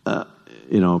 a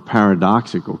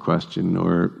paradoxical question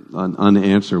or an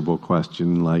unanswerable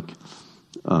question like,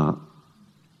 what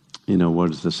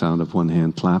is the sound of one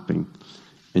hand clapping?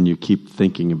 And you keep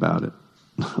thinking about it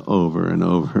over and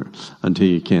over until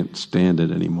you can't stand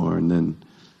it anymore, and then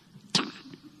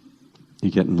you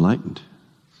get enlightened,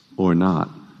 or not.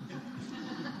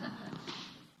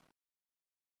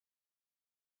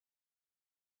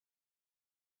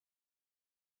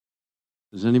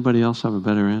 Does anybody else have a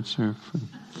better answer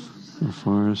for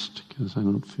Forrest? Because I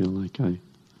don't feel like I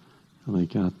really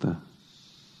got the...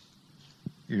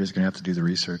 You're just going to have to do the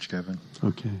research, Kevin.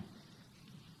 Okay.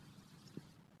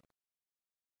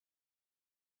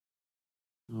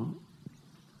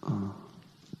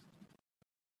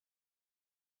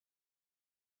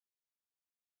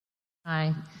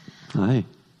 Hi. Hi.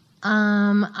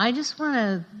 I just want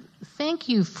to thank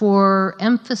you for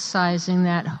emphasizing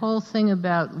that whole thing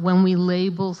about when we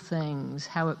label things,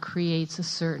 how it creates a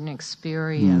certain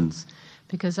experience.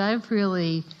 Because I've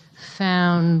really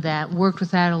found that, worked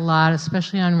with that a lot,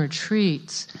 especially on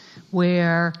retreats,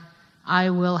 where I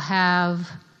will have,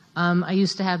 I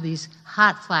used to have these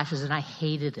hot flashes and I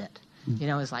hated it.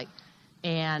 It was like,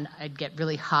 and I'd get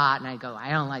really hot and I'd go, I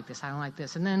don't like this, I don't like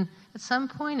this. And then at some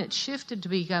point it shifted to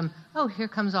become, oh, here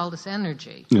comes all this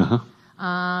energy. Uh-huh.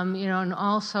 And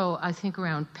also I think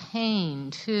around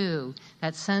pain too,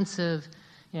 that sense of,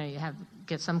 you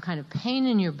get some kind of pain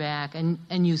in your back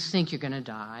and you think you're going to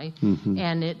die. Mm-hmm.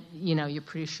 And it, you're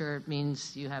pretty sure it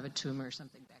means you have a tumor or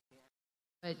something back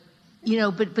there.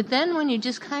 But then when you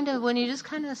just kind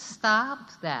of stop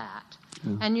that,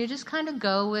 and you just kind of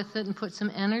go with it and put some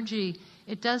energy,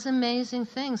 it does amazing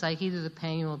things. Like either the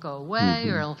pain will go away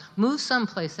or it'll move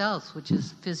someplace else, which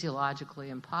is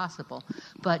physiologically impossible.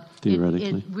 But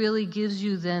it really gives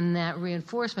you then that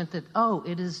reinforcement that,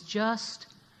 it is just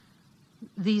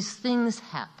these things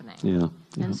happening. Yeah.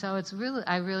 And so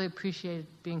I really appreciate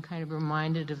being kind of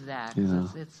reminded of that. Yeah.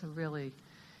 It's a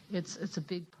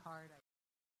big part of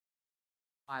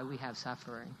why we have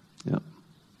suffering. Yep.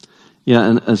 Yeah,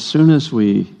 and as soon as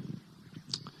we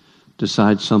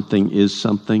decide something is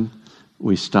something,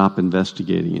 we stop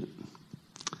investigating it.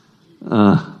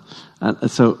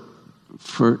 So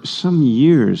for some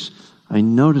years, I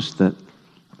noticed that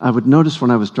I would notice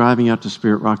when I was driving out to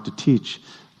Spirit Rock to teach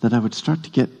that I would start to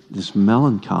get this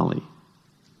melancholy.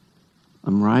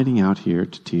 I'm riding out here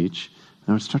to teach, and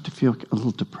I would start to feel a little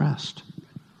depressed.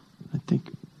 I think,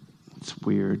 it's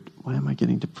weird. Why am I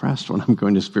getting depressed when I'm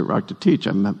going to Spirit Rock to teach?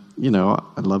 I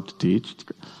love to teach.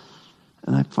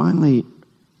 And I finally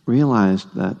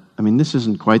realized that, this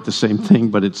isn't quite the same thing,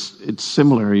 but it's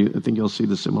similar. I think you'll see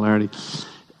the similarity.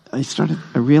 I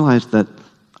realized that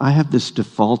I have this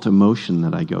default emotion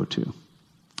that I go to,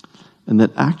 and that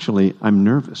actually I'm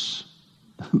nervous.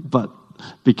 But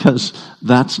because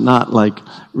that's not like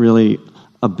really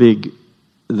a big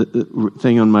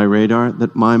thing on my radar,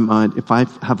 that my mind, if I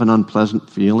have an unpleasant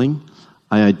feeling,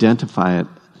 I identify it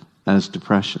as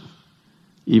depression,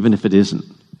 even if it isn't,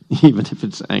 even if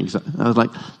it's anxiety. I was like,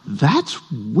 that's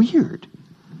weird.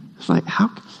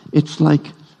 It's like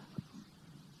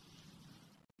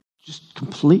just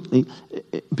completely,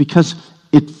 because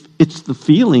it's the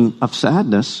feeling of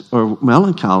sadness or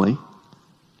melancholy,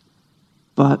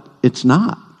 but it's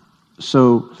not.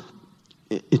 So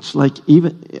it's like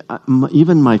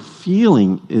even my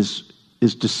feeling is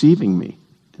deceiving me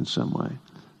in some way.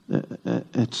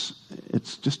 It's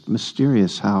just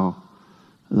mysterious how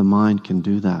the mind can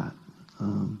do that.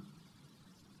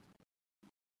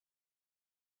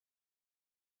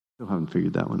 Still haven't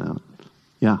figured that one out.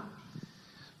 Yeah.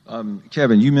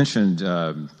 Kevin, you mentioned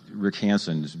Rick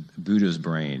Hanson's Buddha's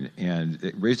brain, and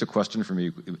it raised a question for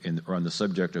me on the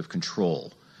subject of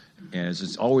control. And as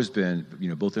it's always been,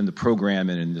 both in the program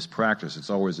and in this practice,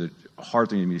 it's always a hard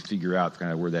thing to me to figure out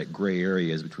kind of where that gray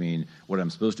area is between what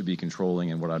I'm supposed to be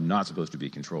controlling and what I'm not supposed to be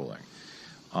controlling.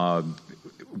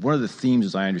 One of the themes,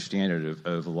 as I understand it,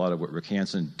 of a lot of what Rick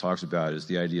Hanson talks about is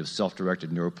the idea of self-directed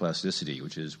neuroplasticity,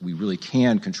 which is we really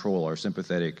can control our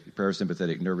sympathetic,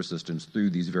 parasympathetic nervous systems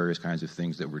through these various kinds of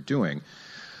things that we're doing.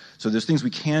 So there's things we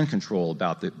can control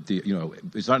about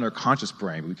it's not in our conscious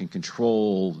brain, but we can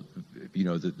control, the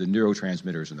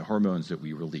neurotransmitters and the hormones that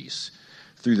we release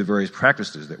through the various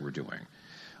practices that we're doing.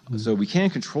 Mm-hmm. So we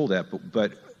can control that,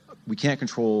 but we can't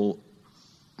control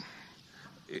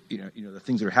the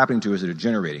things that are happening to us that are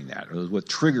generating that, or what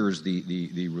triggers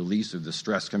the release of the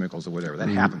stress chemicals or whatever. That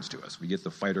happens to us. We get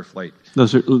the fight or flight.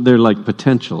 They're like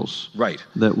potentials, right,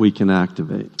 that we can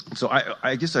activate. So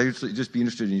I guess I'd just be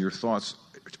interested in your thoughts.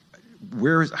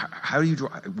 How do you draw?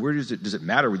 Where does it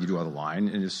matter whether you draw the line?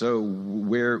 And if so,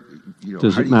 where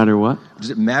does it matter what?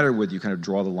 Does it matter whether you kind of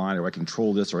draw the line, or I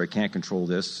control this, or I can't control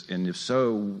this? And if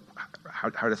so, how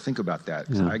to think about that?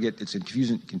 Because it's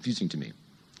confusing to me.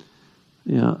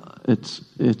 Yeah, it's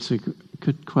a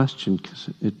good question, because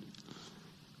it's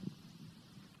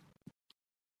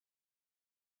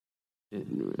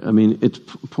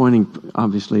pointing,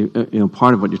 obviously,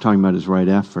 part of what you're talking about is right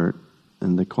effort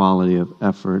and the quality of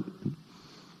effort,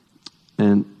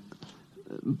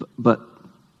 but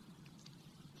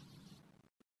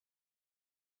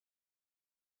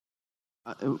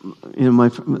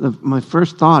my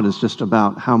first thought is just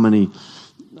about how many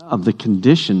of the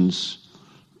conditions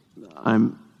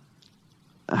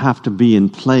have to be in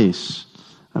place.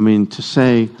 To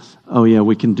say, oh yeah,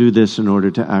 we can do this in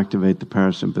order to activate the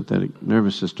parasympathetic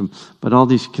nervous system, but all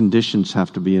these conditions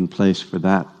have to be in place for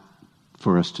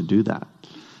us to do that.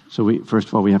 So first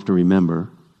of all, we have to remember,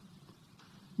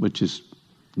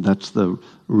 that's the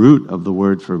root of the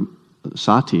word for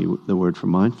sati, the word for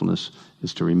mindfulness,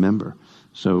 is to remember.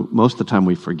 So most of the time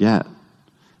we forget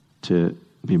to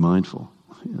be mindful.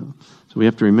 So we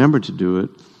have to remember to do it.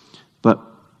 But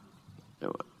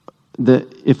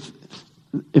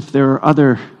if there are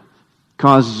other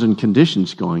causes and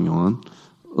conditions going on,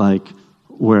 like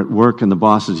we're at work and the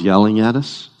boss is yelling at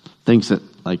us, things that,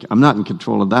 like, I'm not in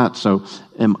control of that, so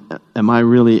am I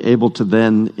really able to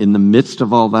then, in the midst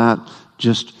of all that,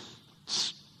 just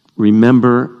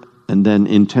remember and then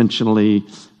intentionally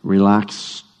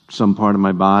relax some part of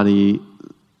my body?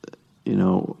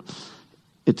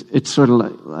 It's sort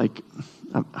of like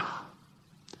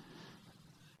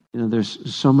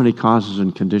there's so many causes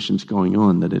and conditions going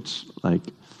on that it's like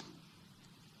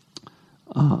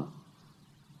it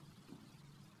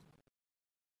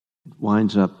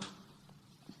winds up,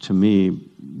 to me,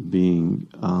 being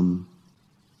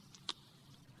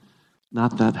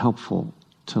not that helpful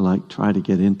to try to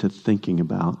get into thinking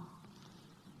about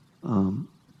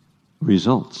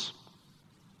results,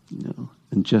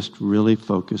 and just really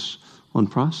focus on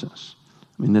process.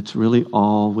 That's really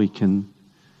all we can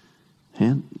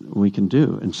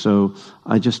do. And so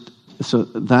so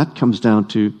that comes down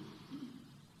to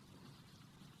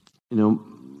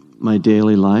my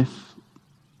daily life,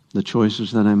 the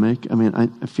choices that I make. I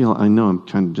know I'm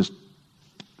kind of just,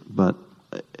 but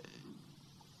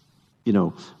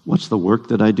what's the work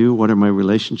that I do? What are my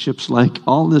relationships like?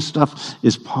 All this stuff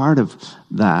is part of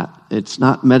that. It's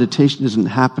not, meditation isn't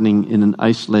happening in an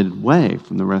isolated way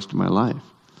from the rest of my life.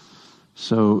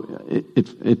 So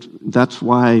that's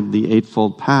why the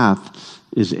Eightfold Path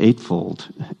is eightfold.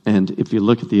 And if you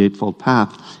look at the Eightfold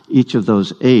Path, each of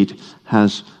those 8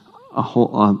 has a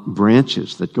whole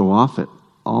branches that go off it,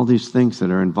 all these things that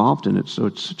are involved in it. So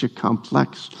it's such a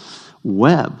complex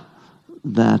web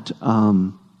that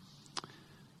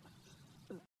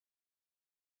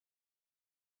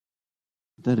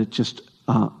it just,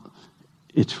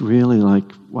 it's really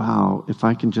like, wow, if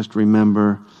I can just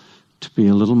remember to be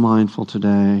a little mindful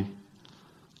today,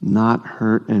 not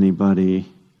hurt anybody,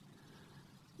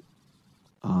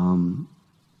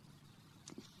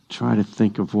 try to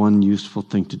think of one useful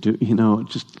thing to do,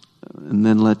 and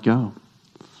then let go.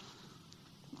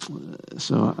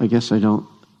 So I guess I don't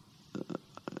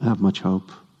have much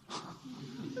hope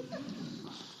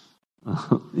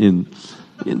in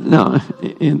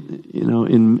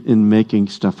making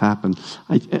stuff happen.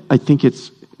 I think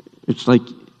it's like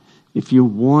if you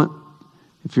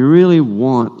really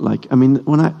want,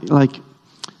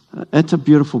 it's a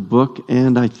beautiful book,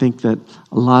 and I think that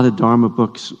a lot of Dharma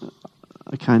books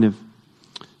kind of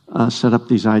set up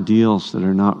these ideals that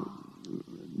are not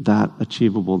that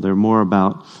achievable. They're more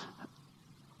about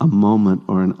a moment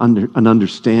or an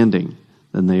understanding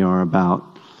than they are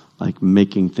about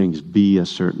making things be a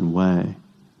certain way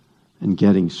and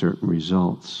getting certain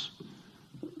results.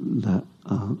 That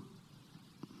I'm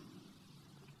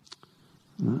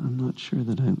not sure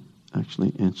that I'm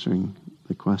actually answering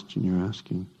the question you're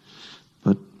asking,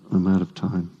 but I'm out of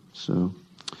time. So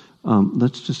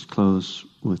let's just close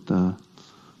with a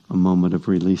moment of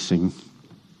releasing.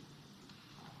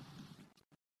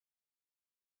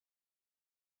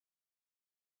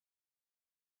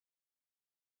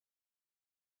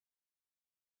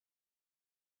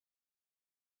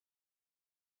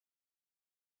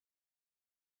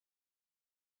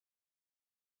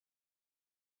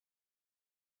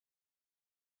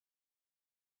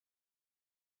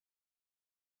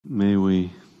 May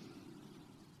we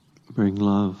bring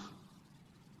love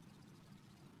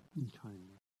and kindness.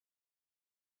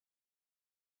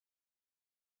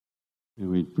 May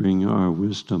we bring our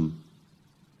wisdom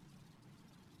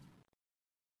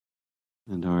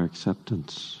and our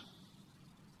acceptance.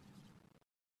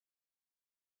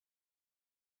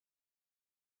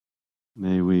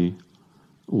 May we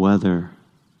weather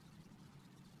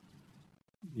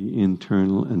the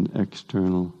internal and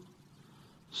external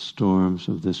storms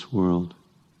of this world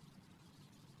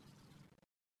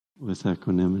with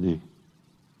equanimity.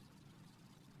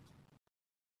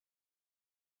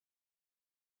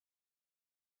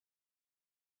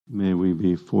 May we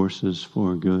be forces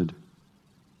for good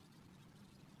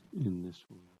in this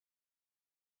world.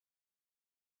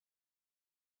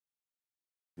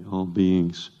 May all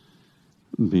beings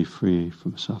be free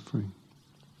from suffering.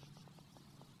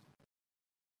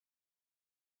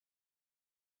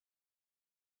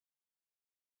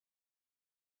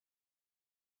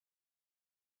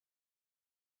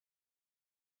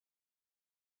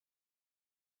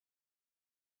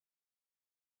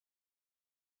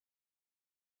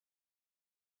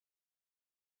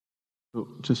 So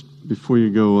just before you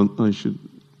go, I should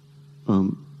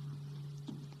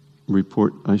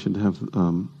report, I should have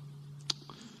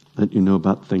let you know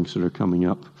about things that are coming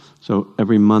up. So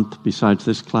every month, besides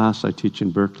this class, I teach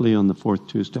in Berkeley on the fourth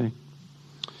Tuesday.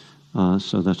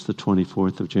 So that's the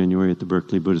 24th of January at the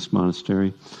Berkeley Buddhist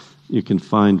Monastery. You can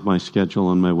find my schedule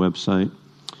on my website.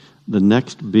 The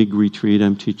next big retreat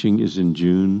I'm teaching is in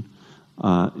June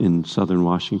in southern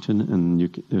Washington,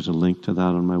 and there's a link to that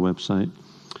on my website.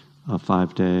 A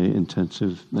 5-day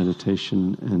intensive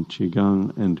meditation and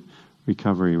Qigong and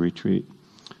recovery retreat.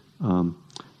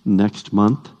 Next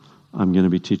month, I'm going to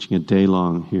be teaching a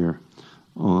day-long here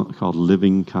called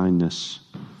Living Kindness.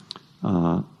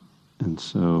 And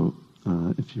so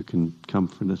if you can come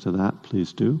to that,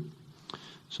 please do.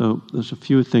 So there's a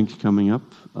few things coming up.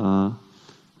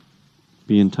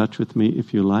 Be in touch with me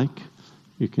if you like.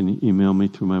 You can email me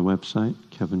through my website,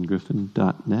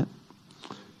 kevingriffin.net.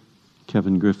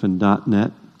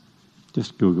 kevingriffin.net.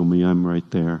 Just Google me. I'm right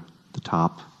there, the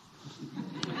top.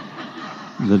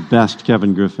 The best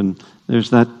Kevin Griffin. There's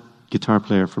that guitar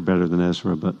player for Better Than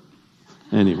Ezra, but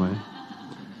anyway.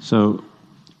 So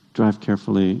drive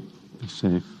carefully, be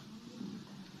safe.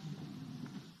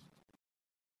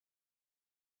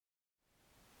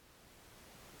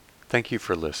 Thank you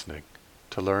for listening.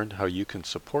 To learn how you can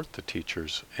support the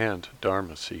teachers and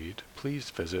Dharma Seed, please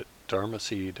visit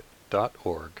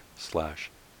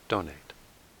dharmaseed.org/donate.